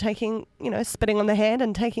both kind of taking, spitting on the hand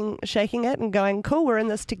and shaking it and going, cool, we're in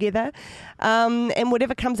this together, and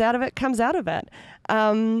whatever comes out of it comes out of it.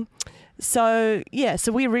 So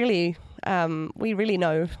we really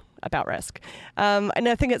know about risk, and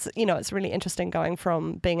I think it's it's really interesting going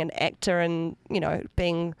from being an actor and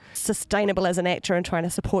being sustainable as an actor and trying to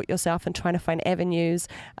support yourself and trying to find avenues,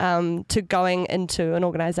 to going into an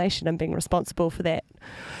organisation and being responsible for that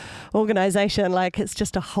organisation. Like it's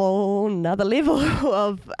just a whole nother level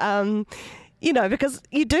of because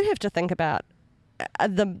you do have to think about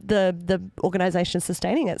the organisation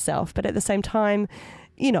sustaining itself, but at the same time,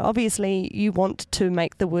 obviously you want to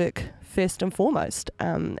make the work first and foremost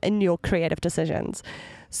in your creative decisions.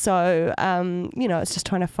 So, it's just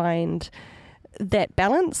trying to find that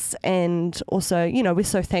balance. And also, we're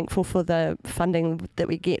so thankful for the funding that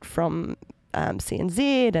we get from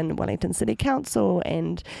CNZ and Wellington City Council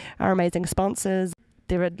and our amazing sponsors.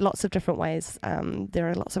 There are lots of different ways. There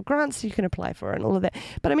are lots of grants you can apply for and all of that.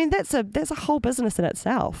 But I mean, that's a whole business in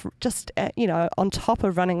itself. Just on top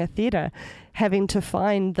of running a theatre, having to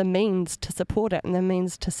find the means to support it and the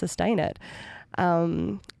means to sustain it,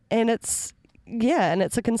 and it's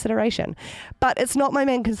a consideration. But it's not my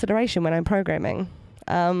main consideration when I'm programming.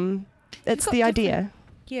 It's the idea.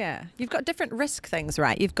 Yeah, you've got different risk things,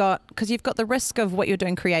 right? You've got the risk of what you're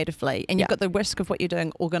doing creatively, and you've got the risk of what you're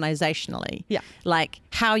doing organisationally. Yeah, like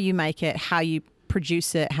how you make it, how you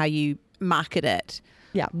produce it, how you market it,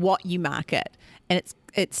 what you market, and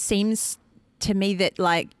it seems to me that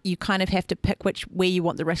like you kind of have to pick where you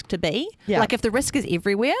want the risk to be. Yeah. Like if the risk is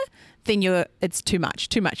everywhere, then it's too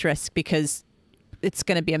much risk, because it's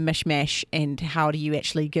going to be a mishmash, and how do you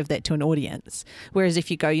actually give that to an audience? Whereas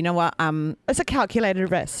if you go, you know what, it's a calculated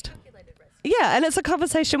risk. Yeah, and it's a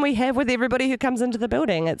conversation we have with everybody who comes into the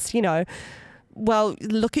building. It's, well,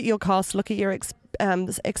 look at your costs, look at your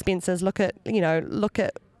expenses, look at,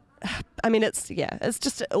 I mean, it's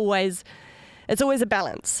just always, it's always a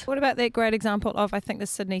balance. What about that great example of, I think, the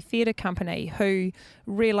Sydney Theatre Company, who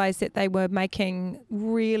realised that they were making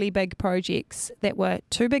really big projects that were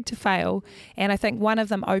too big to fail, and I think one of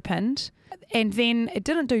them opened, and then it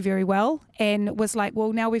didn't do very well, and was like,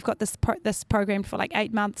 well, now we've got this programmed for like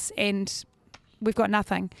 8 months, and we've got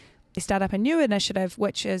nothing. They start up a new initiative,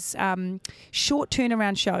 which is short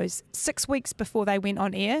turnaround shows. 6 weeks before they went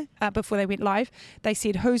on air, before they went live, they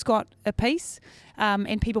said, who's got a piece?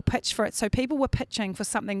 And people pitched for it. So people were pitching for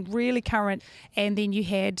something really current, and then you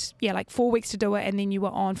had, like 4 weeks to do it, and then you were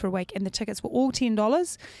on for a week, and the tickets were all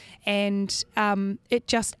 $10, and it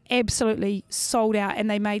just absolutely sold out, and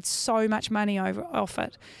they made so much money off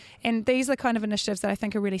it. And these are the kind of initiatives that I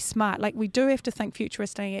think are really smart. Like, we do have to think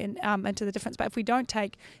futuristically and into the difference, but if we don't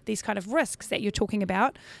take these kind of risks that you're talking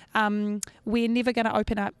about, we're never going to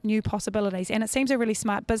open up new possibilities. And it seems a really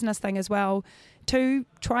smart business thing as well to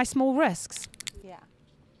try small risks. Yeah.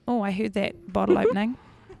 Oh, I heard that bottle opening.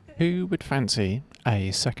 Who would fancy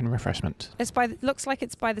a second refreshment? Looks like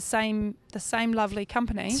it's by the same lovely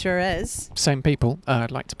company. Sure is. Same people.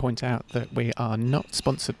 I'd like to point out that we are not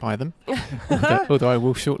sponsored by them, although I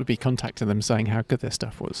will shortly be contacting them saying how good their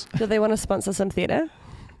stuff was. Do they want to sponsor some theatre?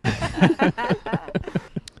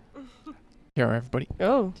 Here are everybody.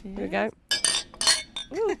 Oh, here we go.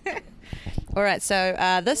 All right,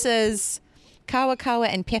 so this is Kawa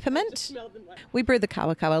and peppermint. We brew the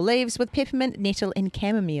Kawa leaves with peppermint, nettle and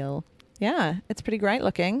chamomile. Yeah, it's pretty great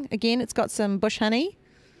looking. Again, it's got some bush honey,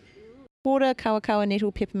 water, Kawa,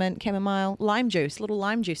 nettle, peppermint, chamomile, lime juice, little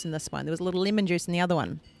lime juice in this one. There was a little lemon juice in the other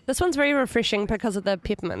one. This one's very refreshing because of the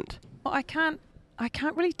peppermint. Well, I can't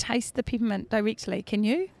really taste the peppermint directly. Can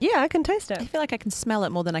you? Yeah, I can taste I it. feel like I can smell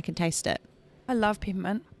it more than I can taste it. I love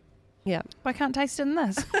peppermint. Yeah. I can't taste it in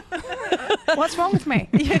this. What's wrong with me?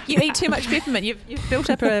 You eat too much peppermint. You've built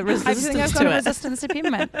up a resistance I think I've got to a it. resistance to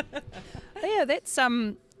peppermint. Yeah,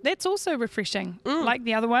 that's also refreshing. Like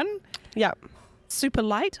the other one. Yeah. Super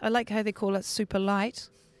light. I like how they call it super light.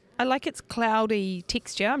 I like its cloudy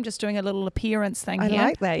texture. I'm just doing a little appearance thing here. I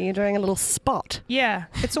like that. You're doing a little spot. Yeah.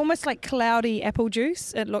 It's almost like cloudy apple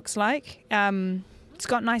juice, it looks like. It's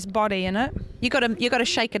got nice body in it. You got to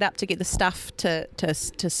shake it up to get the stuff to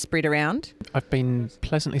spread around. I've been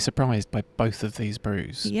pleasantly surprised by both of these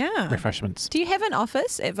brews. Yeah. Refreshments. Do you have an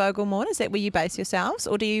office at Vogelmorn? Is that where you base yourselves,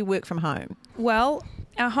 or do you work from home? Well,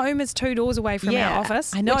 our home is 2 doors away from our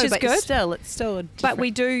office, I know, which is but good. it's still But we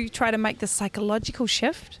do try to make the psychological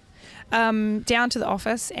shift down to the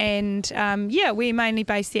office, and we're mainly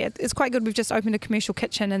based there. It's quite good. We've just opened a commercial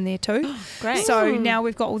kitchen in there too. Great. So now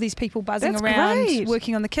we've got all these people buzzing That's around, great.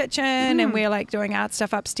 working on the kitchen, and we're like doing art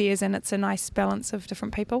stuff upstairs, and it's a nice balance of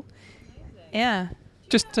different people. Yeah.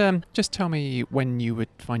 Just tell me when you would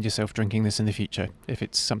find yourself drinking this in the future, if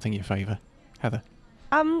it's something you favour. Heather?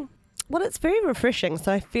 Well, it's very refreshing,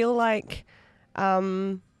 so I feel like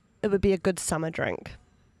it would be a good summer drink.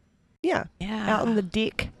 Yeah. Out on the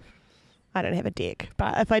deck. I don't have a deck,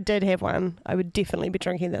 but if I did have one, I would definitely be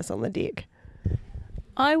drinking this on the deck.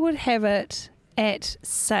 I would have it at,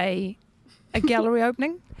 say, a gallery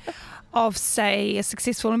opening of, say, a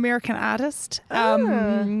successful American artist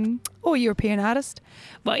or European artist.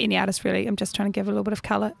 Well, any artist really. I'm just trying to give a little bit of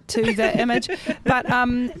colour to the image. But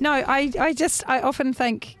no, I often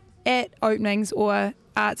think at openings or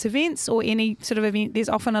arts events or any sort of event, there's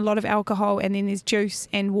often a lot of alcohol, and then there's juice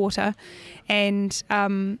and water, and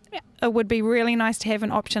it would be really nice to have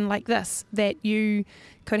an option like this, that you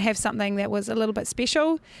could have something that was a little bit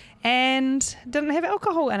special and didn't have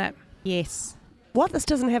alcohol in it. Yes. What? This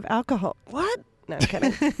doesn't have alcohol? What? No, I'm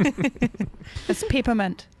kidding. It's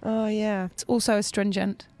peppermint. Oh, yeah. It's also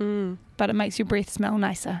astringent, but it makes your breath smell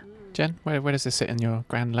nicer. Jen, where does this sit in your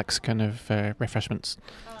grand lexicon of refreshments?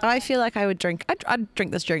 I feel like I would drink. I'd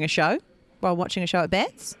drink this during a show, while watching a show at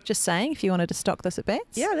Bats. Just saying, if you wanted to stock this at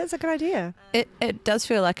Bats. Yeah, that's a good idea. It does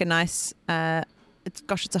feel like a nice.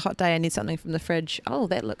 It's a hot day. I need something from the fridge. Oh,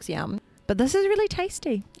 that looks yum. But this is really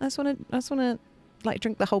tasty. I just want to like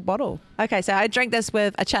drink the whole bottle. Okay, so I drink this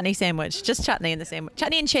with a chutney sandwich. Just chutney in the sandwich.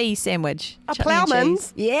 Chutney and cheese sandwich. A Chutney and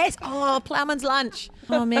ploughman's? cheese. Yes. Oh, ploughman's lunch.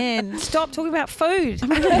 Oh man. Stop talking about food.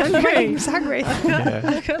 I'm really hungry. Yeah.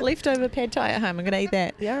 I've got leftover pad thai at home. I'm going to eat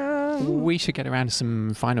that. Yeah. We should get around to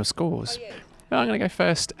some final scores. Well, I'm going to go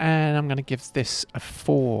first, and I'm going to give this a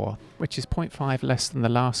 4, which is 0.5 less than the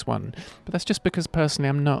last one. But that's just because personally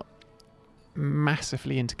I'm not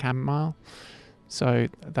massively into chamomile. So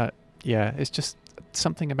that, yeah, it's just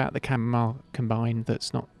something about the chamomile combined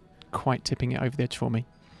that's not quite tipping it over the edge for me.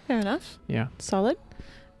 Fair enough. Yeah. Solid.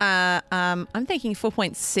 I'm thinking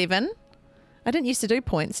 4.7. I didn't used to do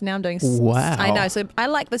points. Now I'm doing... Wow. I know. So I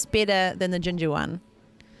like this better than the ginger one.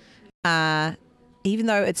 Even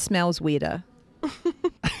though it smells weirder.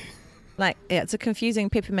 Like, yeah, it's a confusing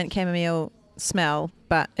peppermint chamomile smell,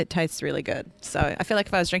 but it tastes really good. So I feel like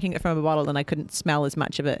if I was drinking it from a bottle and I couldn't smell as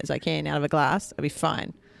much of it as I can out of a glass, I'd be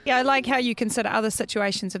fine. Yeah, I like how you consider other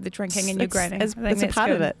situations of the drinking and your grading. It's a part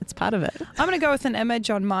of it. It's part of it. I'm going to go with an image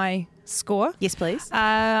on my score. Yes, please.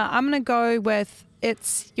 I'm going to go with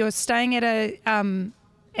you're staying at a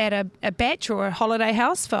batch or a holiday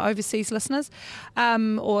house for overseas listeners,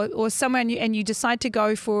 or somewhere, and you decide to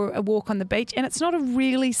go for a walk on the beach, and it's not a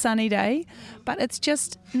really sunny day, but it's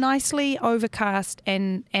just nicely overcast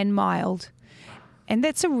and mild, and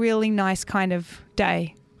that's a really nice kind of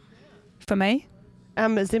day for me.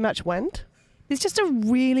 Is there much wind? There's just a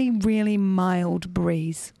really, really mild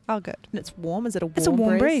breeze. Oh, good. And it's warm. Is it a warm breeze? It's a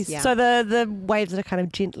warm breeze. Yeah. So the waves are kind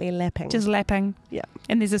of gently lapping. Just lapping. Yeah.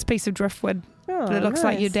 And there's this piece of driftwood that looks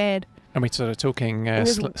like your dad. And we're sort of talking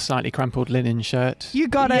slightly crumpled linen shirt. You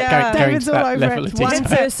got it. Yeah. Going David's to all that over level it. of One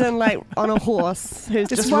detail. person like on a horse who's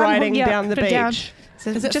just one riding yeah, down the beach. down.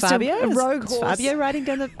 So Is it just Fabio? a rogue Is horse. Fabio riding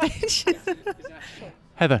down the beach?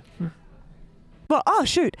 Heather. Well, oh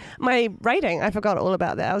shoot, my rating, I forgot all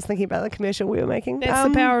about that. I was thinking about the commercial we were making. That's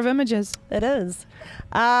the power of images. It is.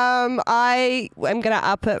 I am going to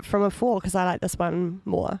up it from a 4 because I like this one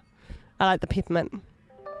more. I like the peppermint.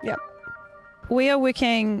 Yep. We are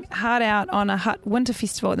working hard out on a Hutt Winter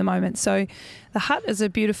Festival at the moment. So the Hutt is a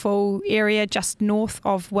beautiful area just north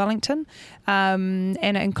of Wellington, and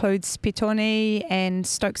it includes Petone and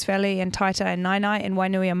Stokes Valley and Taita and Nainai and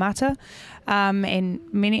Wainuiomata, and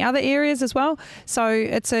many other areas as well. So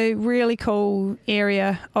it's a really cool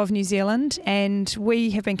area of New Zealand, and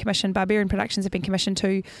we have been commissioned, Barbarian Productions have been commissioned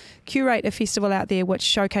to curate a festival out there which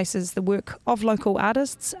showcases the work of local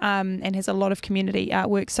artists, and has a lot of community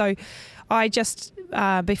artwork. So I just,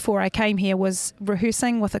 before I came here, was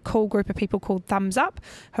rehearsing with a cool group of people called Thumbs Up,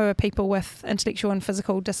 who are people with intellectual and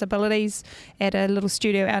physical disabilities, at a little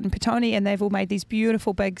studio out in Petone, and they've all made these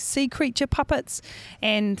beautiful big sea creature puppets,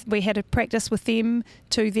 and we had a practice with them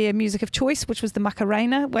to their music of choice, which was the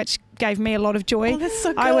Macarena, which gave me a lot of joy. Oh, that's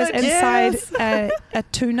so good. I was inside Yes. a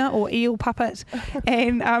tuna or eel puppet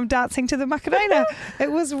and dancing to the Macarena. It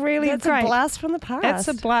was really That's great. a blast from the past. It's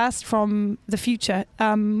a blast from the future,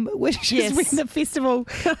 which Yes. is when the festival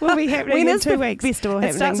will be happening When in is 2 the weeks. festival It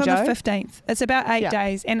happening, starts on Jo? the 15th. It's about 8 Yeah.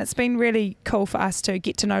 days, and it's been really cool for us to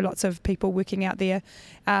get to know lots of people working out there.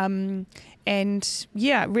 And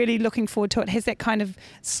yeah, really looking forward to it. It has that kind of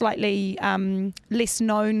slightly less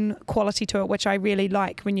known quality to it, which I really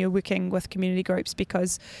like when you're working with community groups,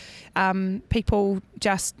 because people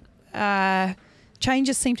just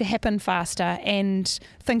changes seem to happen faster and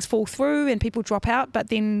things fall through and people drop out, but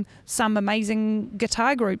then some amazing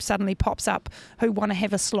guitar group suddenly pops up who want to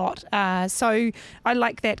have a slot. So I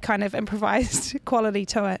like that kind of improvised quality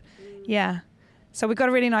to it. Yeah. So we've got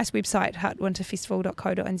a really nice website,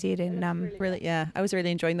 huttwinterfestival.co.nz, and Really, yeah. I was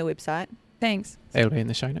really enjoying the website. thanks. It'll be in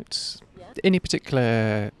the show notes. Any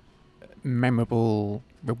particular memorable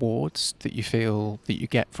rewards that you feel that you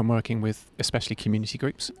get from working with especially community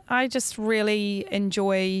groups? I just really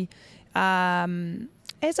enjoy,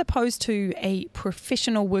 as opposed to a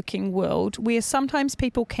professional working world where sometimes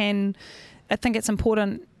people can, I think it's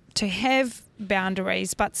important to have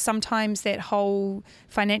boundaries, but sometimes that whole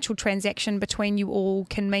financial transaction between you all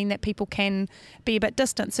can mean that people can be a bit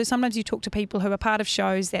distant. So sometimes you talk to people who are part of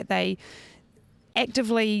shows that they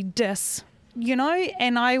actively diss, you know,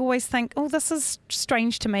 and I always think, oh, this is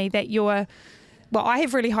strange to me that you're, well, I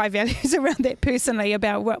have really high values around that personally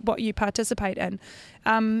about what you participate in.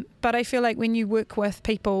 But I feel like when you work with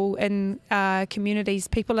people in communities,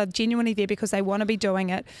 people are genuinely there because they want to be doing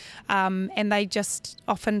it, and they just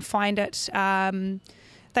often find it,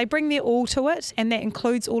 they bring their all to it, and that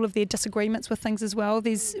includes all of their disagreements with things as well.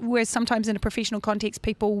 Whereas sometimes in a professional context,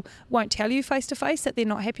 people won't tell you face to face that they're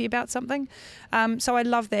not happy about something. So I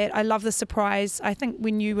love that. I love the surprise. I think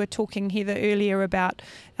when you were talking, Heather, earlier about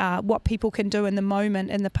what people can do in the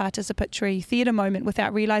moment, in the participatory theatre moment,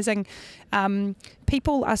 without realising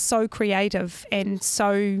people are so creative and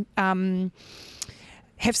so have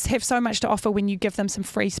so much to offer when you give them some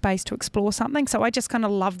free space to explore something. So I just kind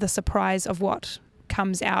of love the surprise of what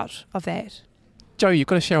comes out of that. Jo, you've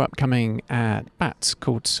got a show upcoming at Bats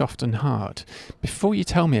called Soft and Hard. Before you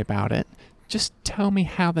tell me about it, just tell me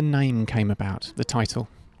how the name came about, the title.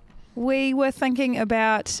 We were thinking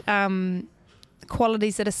about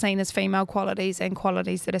qualities that are seen as female qualities and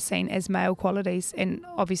qualities that are seen as male qualities, and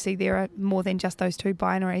obviously there are more than just those two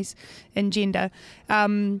binaries in gender.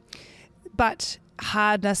 But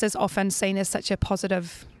hardness is often seen as such a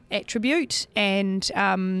positive attribute, and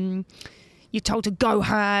you're told to go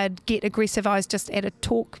hard, get aggressive. I was just at a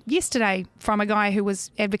talk yesterday from a guy who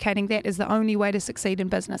was advocating that is the only way to succeed in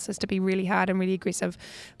business, is to be really hard and really aggressive.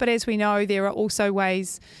 But as we know, there are also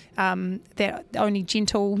ways that only a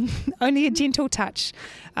gentle touch,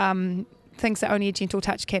 things that only a gentle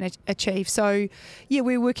touch can achieve. So yeah,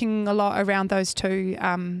 we're working a lot around those two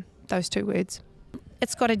words.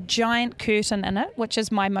 It's got a giant curtain in it, which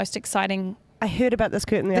is my most exciting. I heard about this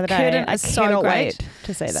curtain the other day. The curtain is so great. Wait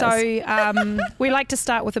to see this. So we like to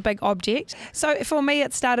start with a big object. So for me,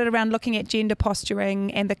 it started around looking at gender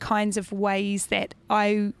posturing and the kinds of ways that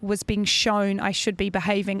I was being shown I should be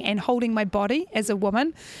behaving and holding my body as a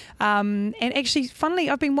woman. And actually, funnily,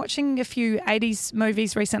 I've been watching a few 80s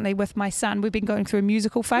movies recently with my son. We've been going through a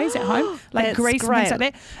musical phase at home, like Grease and things like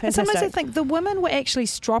that. Fantastic. And sometimes I think the women were actually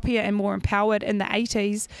stroppier and more empowered in the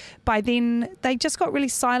 80s. By then, they just got really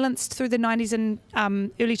silenced through the 90s and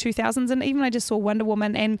early 2000s, and even I just saw Wonder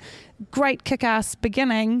Woman, and great kick-ass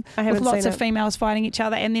beginning with lots of females fighting each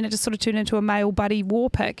other, and then it just sort of turned into a male buddy war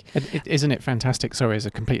pick. Isn't it fantastic? Sorry, as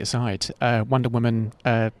a complete aside, Wonder Woman,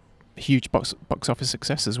 huge box office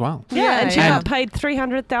success as well. Yeah, and she got paid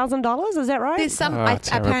 $300,000. Is that right? There's some.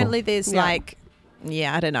 Apparently, there's like.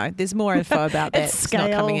 Yeah, I don't know. There's more info about that. It's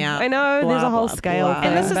not coming out. I know, there's a whole scale.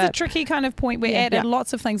 And this is a tricky kind of point. We're at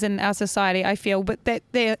lots of things in our society, I feel, but that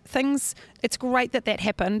there are things, it's great that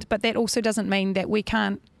happened, but that also doesn't mean that we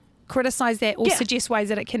can't criticise that or suggest ways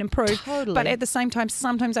that it can improve. Totally. But at the same time,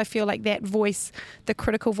 sometimes I feel like that voice, the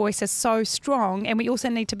critical voice, is so strong, and we also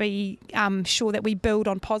need to be sure that we build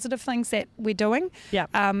on positive things that we're doing. Yeah.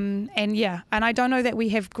 And I don't know that we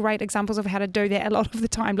have great examples of how to do that a lot of the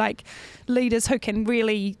time, like leaders who can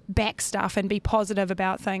really back stuff and be positive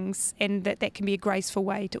about things, and that can be a graceful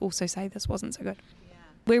way to also say this wasn't so good.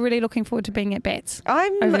 We're really looking forward to being at Bats.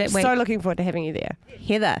 I'm so looking forward to having you there.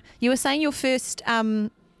 Heather, you were saying your first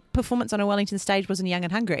performance on a Wellington stage was in Young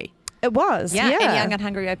and Hungry. It was, yeah. And Young and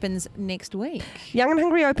Hungry opens next week. Young and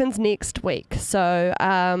Hungry opens next week. So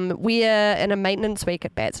we're in a maintenance week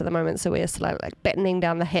at Bats at the moment. So we're like battening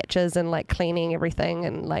down the hatches and like cleaning everything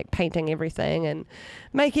and like painting everything and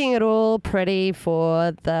making it all pretty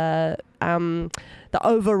for the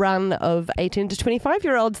overrun of 18 to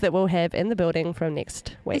 25-year-olds that we'll have in the building from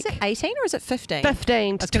next week. Is it 18 or is it 15?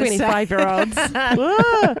 15 to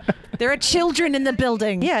 25-year-olds. There are children in the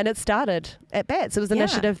building. Yeah, and it started at Bats. It was an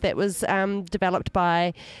initiative that was developed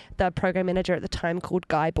by the program manager at the time called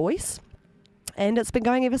Guy Boyce. And it's been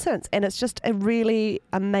going ever since. And it's just a really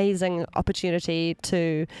amazing opportunity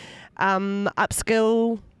to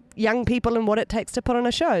upskill young people and what it takes to put on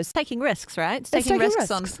a show. It's taking risks, right? It's taking risks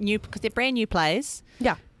on new, because they're brand new plays.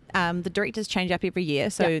 Yeah. The directors change up every year.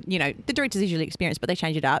 So, you know, the directors usually experienced, but they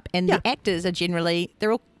change it up. And the actors are generally,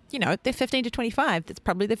 they're all, you know, they're 15 to 25. That's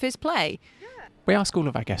probably their first play. We ask all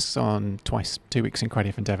of our guests on Twice 2 Weeks in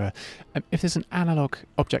Creative Endeavour if there's an analogue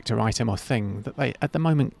object or item or thing that they at the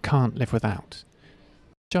moment can't live without.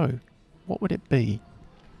 Jo, what would it be?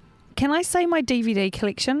 Can I say my DVD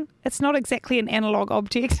collection? It's not exactly an analogue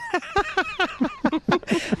object,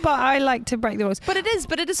 but I like to break the rules. But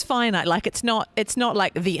it is finite. Like it's not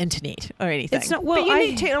like the internet or anything. It's not. Well, but you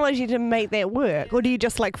need technology to make that work, or do you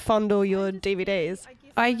just like fondle your DVDs?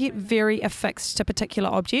 I get very affixed to particular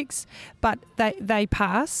objects, but they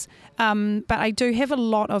pass. But I do have a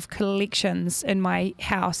lot of collections in my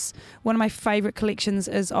house. One of my favourite collections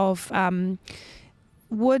is of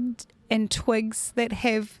wood and twigs that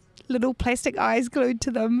have little plastic eyes glued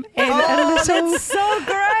to them, and that's so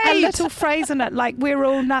great. A little phrase in it, like "we're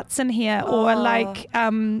all nuts in here," or like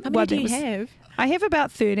how many do you have? I have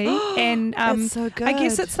about 30, and that's so good. I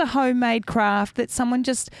guess it's the homemade craft that someone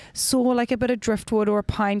just saw like a bit of driftwood or a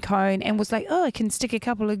pine cone and was like, "Oh, I can stick a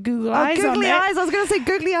couple of googly eyes on googly that." eyes. I was going to say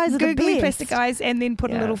googly eyes are the googly best. plastic eyes, and then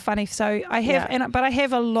put a little funny. So I have, but I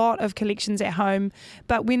have a lot of collections at home.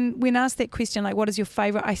 But when asked that question, like, what is your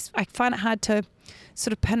favourite? I find it hard to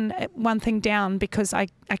sort of pin one thing down, because I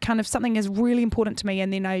kind of, something is really important to me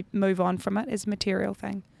and then I move on from it as a material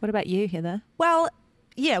thing. What about you, Heather? Well,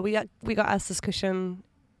 yeah, we got asked this question,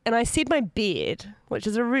 and I said my bed, which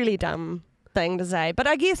is a really dumb thing to say, but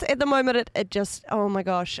I guess at the moment it just, oh my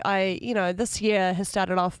gosh, this year has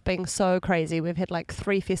started off being so crazy. We've had like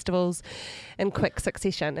 3 festivals in quick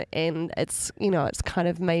succession, and it's kind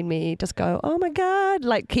of made me just go, oh my god,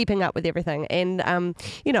 like keeping up with everything. And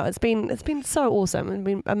it's been so awesome, and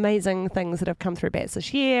been amazing things that have come through BATS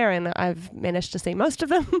this year, and I've managed to see most of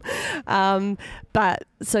them. But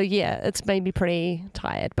so yeah, it's made me pretty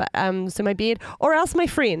tired. But so my bed, or else my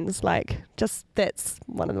friends, like just that's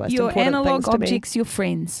one of the most important things to me. Your analog objects, your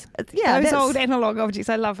friends. Yeah, those old analog objects.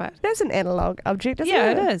 I love it. That's an analog object, isn't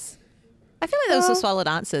it? it? It is. I feel like those are solid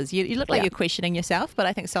answers. You look like you're questioning yourself, but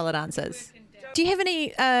I think solid answers. Do you have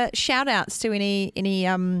any shout outs to any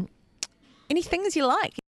things you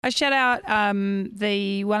like? I shout out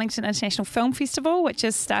the Wellington International Film Festival, which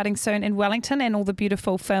is starting soon in Wellington, and all the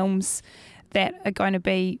beautiful films that are going to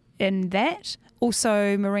be in that.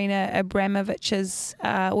 Also, Marina Abramovich's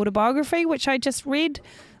autobiography, which I just read,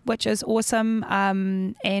 which is awesome.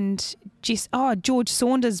 And George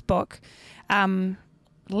Saunders' book,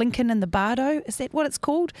 Lincoln and the Bardo. Is that what it's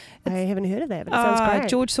called? I haven't heard of that, but it sounds great.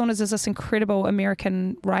 George Saunders is this incredible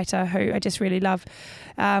American writer who I just really love.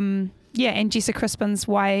 And Jessa Crispin's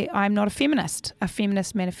Why I'm Not a Feminist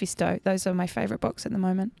Manifesto. Those are my favourite books at the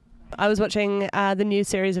moment. I was watching the new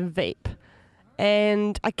series of Veep,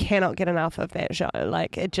 and I cannot get enough of that show.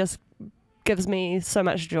 Like, it just gives me so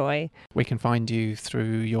much joy. We can find you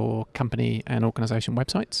through your company and organisation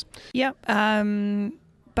websites. Yep.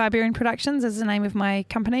 Barbarian Productions is the name of my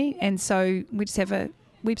company, and so we just have a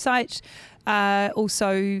website.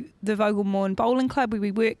 Also, the Vogelmorn Bowling Club, where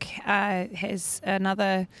we work, has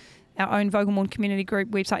our own Vogelmorn community group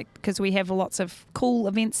website, because we have lots of cool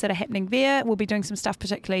events that are happening there. We'll be doing some stuff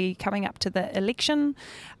particularly coming up to the election.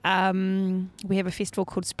 We have a festival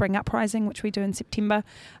called Spring Uprising, which we do in September.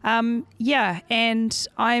 And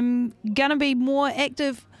I'm going to be more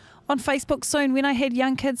active on Facebook soon. When I had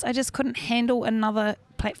young kids, I just couldn't handle another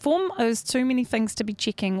platform. It was too many things to be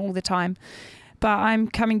checking all the time. But I'm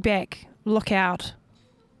coming back. Look out,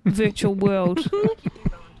 virtual world.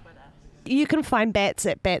 You can find BATS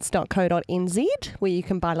at bats.co.nz, where you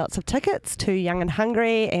can buy lots of tickets to Young and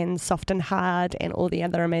Hungry and Soft and Hard and all the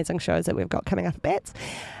other amazing shows that we've got coming up at BATS.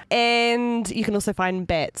 And you can also find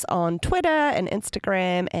BATS on Twitter and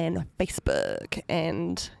Instagram and Facebook.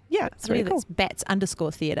 And yeah, it's really cool. It's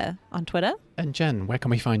BATS_theatre on Twitter. And Jen, where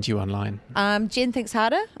can we find you online? Jen Thinks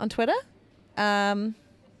Harder on Twitter.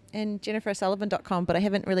 And jenniferosullivan.com, but I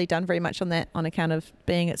haven't really done very much on that on account of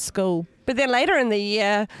being at school. But then later in the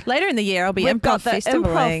year, I'll be Improv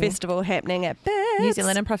Festival happening at BATS. New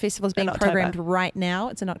Zealand Improv Festival is being programmed right now.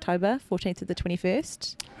 It's in October, 14th to the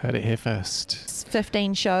 21st. Heard it here first.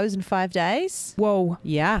 15 shows in 5 days. Whoa.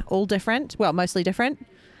 Yeah, all different. Well, mostly different.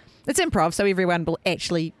 It's improv, so everyone will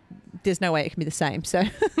actually... There's no way it can be the same. So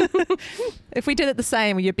if we did it the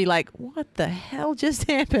same, you'd be like, what the hell just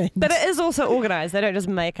happened? But it is also organised. They don't just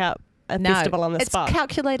make up a festival on the spot. It's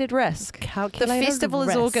calculated risk. The festival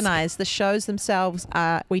is organised. The shows themselves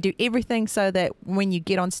are, we do everything so that when you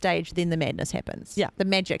get on stage, then the madness happens. Yeah. The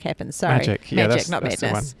magic happens. Sorry. Magic, yeah, magic, not that's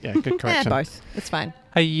madness. The one. Yeah, good correction. Both. It's fine.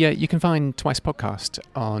 Hey, you can find Twice Podcast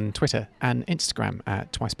on Twitter and Instagram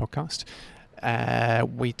at Twice Podcast.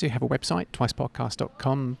 We do have a website,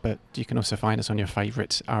 twicepodcast.com, but you can also find us on your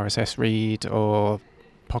favourite RSS read or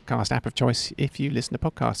podcast app of choice if you listen to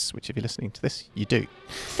podcasts, which if you're listening to this, you do.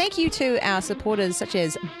 Thank you to our supporters such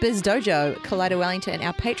as Biz Dojo, Collider Wellington,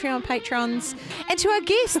 our Patreon patrons, and to our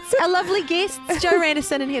guests, our lovely guests, Jo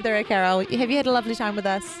Randerson and Heather O'Carroll. Have you had a lovely time with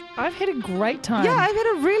us? I've had a great time. Yeah, I've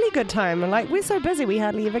had a really good time. Like, we're so busy, we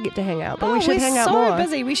hardly ever get to hang out, but we should hang out more. We're so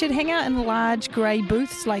busy. We should hang out in large grey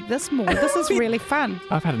booths like this more. This is really fun.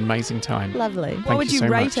 I've had an amazing time. Lovely. What would you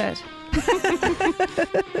rate it?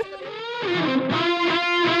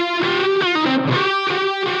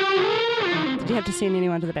 Did you have to send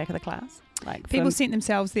anyone to the back of the class? Like people sent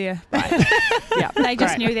themselves there. Right. Yeah, they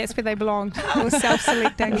just knew that's where they belonged. It was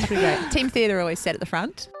self-selecting. Team theatre always sat at the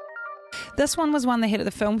front. This one was one they had at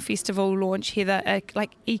the film festival launch, Heather,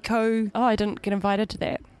 like eco. Oh, I didn't get invited to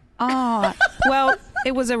that. Oh, well,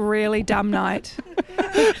 it was a really dumb night.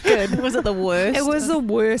 Good. Was it the worst? It was the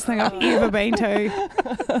worst thing I've ever been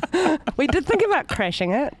to. We did think about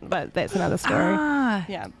crashing it, but that's another story.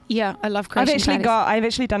 Yeah, I love crashing. I've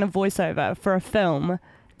actually done a voiceover for a film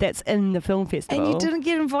that's in the film festival. And you didn't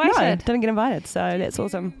get invited? No, didn't get invited, so that's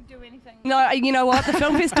awesome. No, you know what? The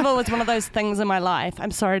film festival is one of those things in my life.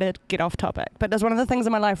 I'm sorry to get off topic, but it's one of the things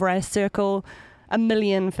in my life where I circle a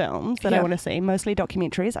million films that I want to see, mostly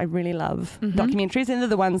documentaries. I really love documentaries, and they're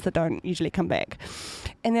the ones that don't usually come back.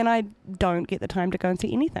 And then I don't get the time to go and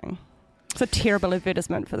see anything. It's a terrible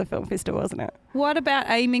advertisement for the film festival, isn't it? What about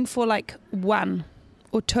aiming for like 1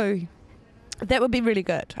 or 2? That would be really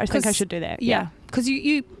good. I think I should do that. Yeah, because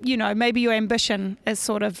you know, maybe your ambition is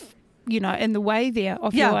sort of, you know, in the way there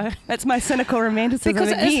of your... That's my cynical romanticism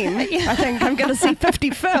Because again. I think I'm going to see 50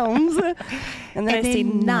 films and then I see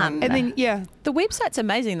none. And then, The website's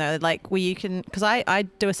amazing though, like where you can, because I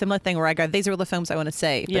do a similar thing where I go, these are all the films I want to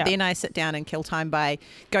see, but then I sit down and kill time by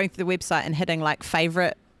going through the website and hitting like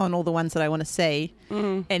favourite on all the ones that I want to see,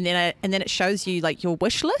 and then it shows you like your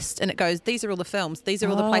wish list, and it goes, these are all the films, these are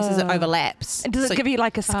all the places it overlaps. And does it give you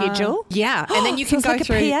like a schedule? Yeah, and then you can it's go like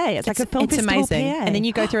through. A PA. It's like a film festival amazing. PA. And then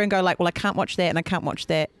you go through and go like, well, I can't watch that, and I can't watch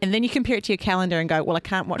that, and then you compare it to your calendar and go, well, I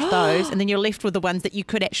can't watch those, and then you're left with the ones that you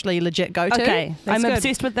could actually legit go to. Okay, I'm good.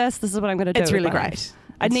 obsessed with this. This is what I'm going to do. It's really great.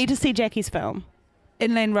 I need to see Jackie's film.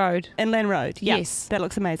 Inland Road. Inland Road. Yep. Yes. That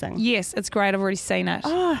looks amazing. Yes, it's great. I've already seen it.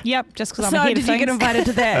 Oh. Yep, just because I'm So ahead did of you get things. invited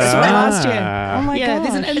to that? Last year. Oh my god.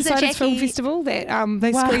 There's an Is it Insiders Film Jackie- Festival that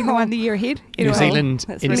they screen the one the year ahead. New Anyway. Zealand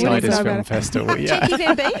That's really Insiders nice. Film Festival. Yeah. Jackie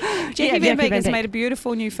Van Beek. Jackie Van Beek has Beek. made a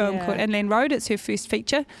beautiful new film called Inland Road. It's her first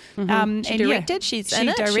feature. She and directed. She's she in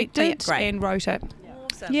it. directed Great. and wrote it.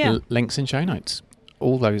 Awesome. Yeah. Links in show notes.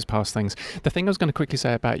 All those past things. The thing I was going to quickly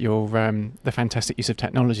say about your the fantastic use of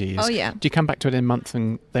technology is, Oh yeah. do you come back to it in a month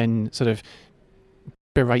and then sort of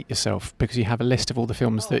berate yourself because you have a list of all the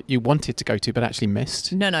films that you wanted to go to but actually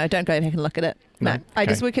missed? No, don't go back and look at it. No, I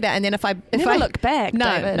just Okay. work it out, and then if I Never look back. no,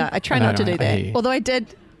 David. no, I try No, not to no, do I that. hear you. Although I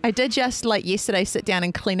did just like yesterday sit down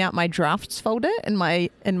and clean out my drafts folder in my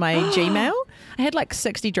Gmail. I had like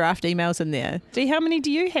 60 draft emails in there. How many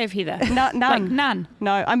do you have, Heather? None. Like none.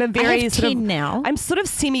 No, I'm a I very have sort 10 of. now. I'm sort of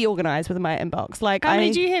semi-organized with my inbox. Like How I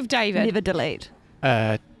many do you have, David? never delete.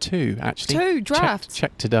 2 actually. 2 drafts.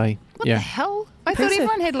 Check today. What yeah. the hell? I thought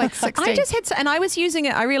everyone had like 16. I just had, and I was using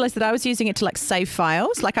it. I realized that I was using it to like save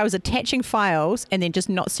files. Like I was attaching files and then just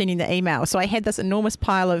not sending the email. So I had this enormous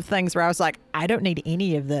pile of things where I was like, I don't need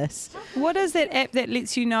any of this. What is that app that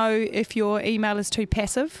lets you know if your email is too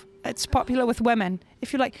passive? It's popular with women.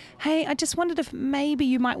 If you're like, hey, I just wondered if maybe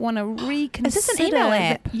you might want to reconsider. Is this an email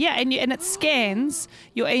app? Yeah, and it scans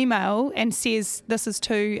your email and says this is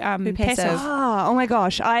too passive. passive. Oh my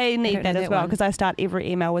gosh, I need don't that know as that well one. because I start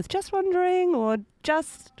every email with just wondering or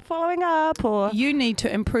just following up or. You need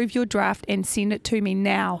to improve your draft and send it to me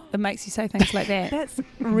now. It makes you say things like that. That's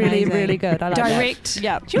really, Amazing. really good. I like Direct. that.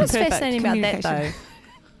 Yeah. Do you know what's perfect. fascinating about that though? Communication.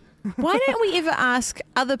 Why don't we ever ask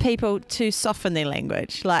other people to soften their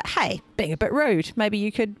language? Like, hey, being a bit rude, maybe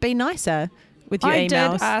you could be nicer with your I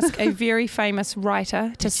emails. did ask a very famous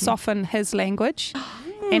writer to soften his language,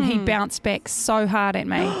 and he bounced back so hard at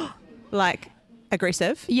me. Like,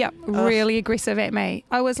 aggressive. Yep, really aggressive at me.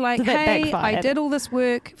 I was like, So that hey, backfired. I did all this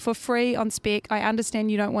work for free on spec. I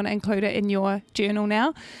understand you don't want to include it in your journal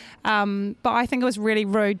now. But I think it was really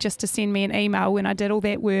rude just to send me an email when I did all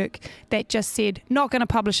that work that just said, not going to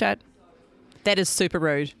publish it. That is super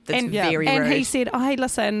rude. That's very rude. And he said, hey,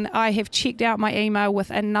 listen, I have checked out my email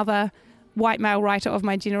with another white male writer of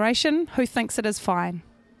my generation who thinks it is fine.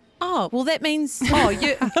 oh, well, that means,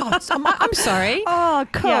 I'm sorry. Oh,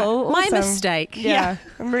 cool. Yeah, My Awesome. mistake. Yeah.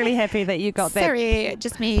 I'm really happy that you got that Sorry,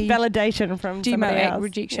 just me. validation from Gmail somebody act else.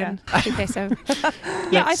 rejection. Too passive.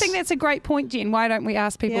 Yeah, I think that's a great point, Jen. Why don't we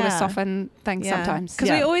ask people to Yeah. soften things sometimes? Because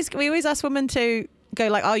Yeah. we always ask women to go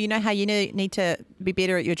like, oh, you know how you need to be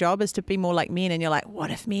better at your job is to be more like men. And you're like,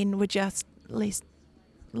 what if men were just less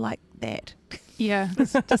like that? Yeah.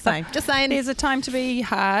 Just saying. Just saying. There's a time to be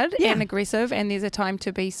hard Yeah. and aggressive, and there's a time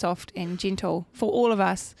to be soft and gentle for all of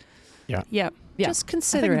us. Yeah. Yeah. Just I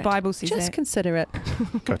consider think it. the Bible says Just that. consider it.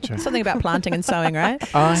 Gotcha. Something about planting and sowing, right?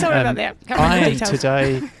 Sorry about that. Can't remember I the am details.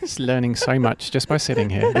 today learning so much just by sitting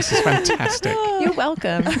here. This is fantastic. You're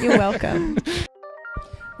welcome. You're welcome.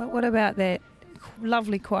 But what about that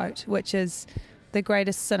lovely quote, which is, the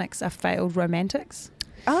greatest cynics are failed romantics?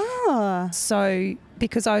 Ah. So,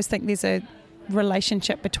 because I always think there's a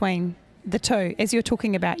relationship between the two, as you're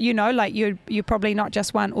talking about, you know, like you're probably not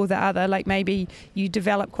just one or the other. Like maybe you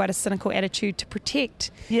develop quite a cynical attitude to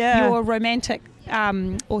protect Yeah. your romantic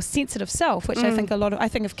or sensitive self, which I think I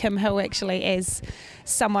think of Kim Hill actually as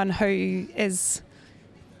someone who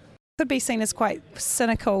could be seen as quite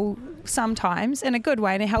cynical sometimes, in a good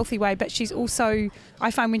way, in a healthy way, but she's also, I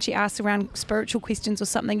find when she asks around spiritual questions or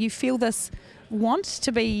something, you feel this want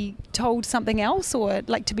to be told something else, or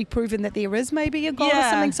like to be proven that there is maybe a God or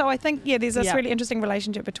something. So I think there's this really interesting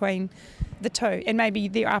relationship between the two, and maybe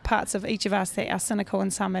there are parts of each of us that are cynical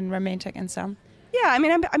and some and romantic and some. Yeah, I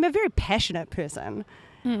mean, I'm a very passionate person,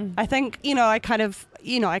 I think, I kind of,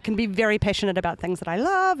 I can be very passionate about things that I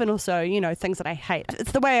love and also, things that I hate.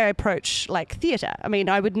 It's the way I approach like theatre. I mean,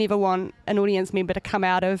 I would never want an audience member to come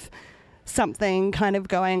out of something kind of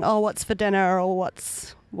going, oh, what's for dinner, or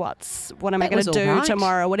what am I going to do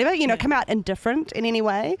tomorrow, whatever, come out indifferent in any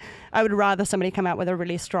way. I would rather somebody come out with a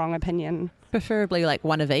really strong opinion. Preferably like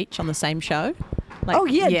one of each on the same show.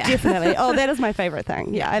 Definitely. Oh, that is my favourite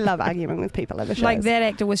thing. Yeah, I love arguing with people over shows. Like that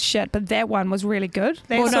actor was shit, but that one was really good.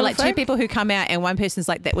 Two people who come out and one person's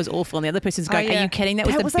like, that was awful, and the other person's going, are you kidding? That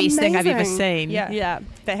was the best thing I've ever seen. Yeah,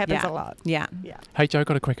 that happens a lot. Yeah. Hey, Jo, I've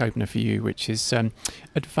got a quick opener for you, which is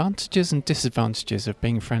advantages and disadvantages of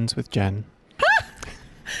being friends with Jen.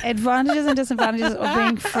 Advantages and disadvantages of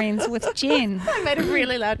being friends with Jen. I made a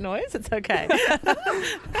really loud noise. It's okay.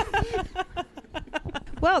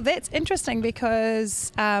 Well, that's interesting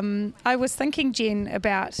because I was thinking, Jen,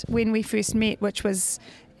 about when we first met, which was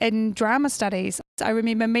in drama studies. I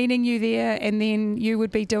remember meeting you there, and then you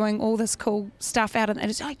would be doing all this cool stuff out, and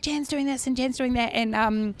it's like, Jen's doing this and Jen's doing that,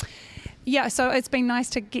 and so it's been nice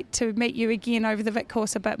to get to meet you again over the Vic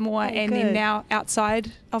course a bit more, then now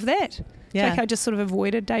outside of that. Yeah. Like I just sort of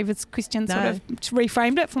avoided David's question, sort of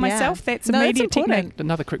reframed it for myself. That's a media technique.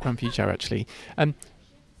 Another quick one for you, Jo, actually.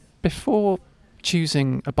 Before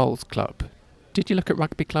choosing a bowls club, did you look at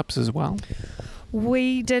rugby clubs as well?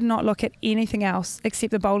 We did not look at anything else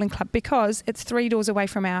except the bowling club because it's 3 doors away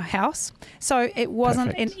from our house. So it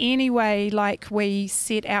wasn't in any way like we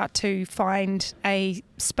set out to find a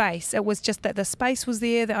space. It was just that the space was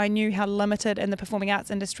there, that I knew how limited in the performing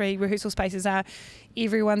arts industry rehearsal spaces are.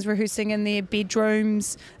 Everyone's rehearsing in their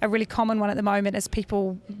bedrooms. A really common one at the moment is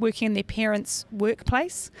people working in their parents'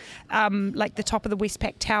 workplace, like the top of the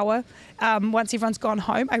Westpac Tower. Once everyone's gone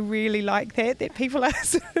home, I really like that people are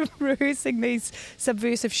sort of rehearsing these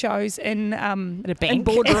subversive shows in boardrooms.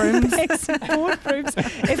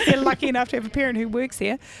 Boardrooms, if they're lucky enough to have a parent who works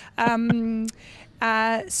there.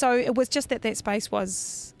 So it was just that space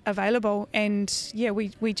was available, and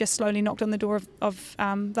we just slowly knocked on the door of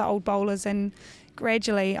the old bowlers, and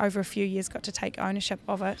gradually over a few years got to take ownership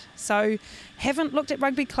of it. So haven't looked at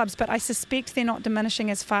rugby clubs, but I suspect they're not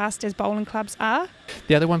diminishing as fast as bowling clubs are.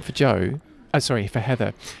 The other one for Jo, for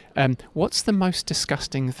Heather, what's the most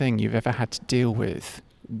disgusting thing you've ever had to deal with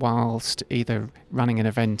whilst either running an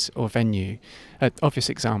event or venue? Obvious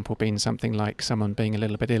example being something like someone being a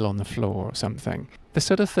little bit ill on the floor or something. The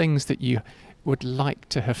sort of things that you would like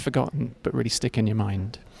to have forgotten but really stick in your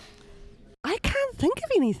mind. I can't think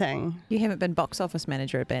of anything. You haven't been box office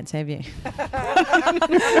manager at Bants, have you?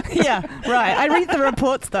 Yeah, right. I read the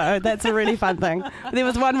reports though. That's a really fun thing. There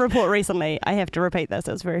was one report recently. I have to repeat this.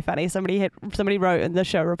 It was very funny. Somebody wrote in the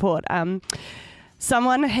show report.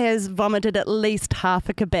 Someone has vomited at least half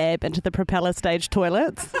a kebab into the propeller stage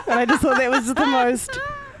toilets, and I just thought that was the most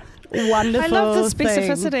wonderful. I love the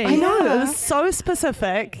specificity. Thing. I know, it was so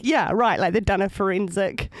specific. Yeah, right. Like they'd done a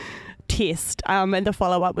forensic test, and the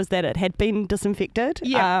follow-up was that it had been disinfected.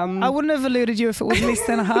 Yeah, I wouldn't have alerted you if it was less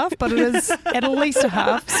than a half, but it is at least a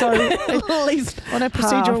half. So at least on a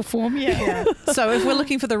procedural form. Yeah. So if we're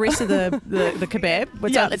looking for the rest of the kebab,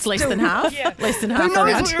 it's less than half. Yeah. Less than half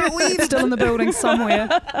around. Still in the building somewhere.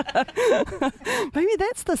 Maybe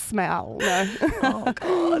that's the smell. No. Oh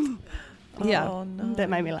God. Yeah, no. That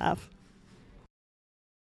made me laugh.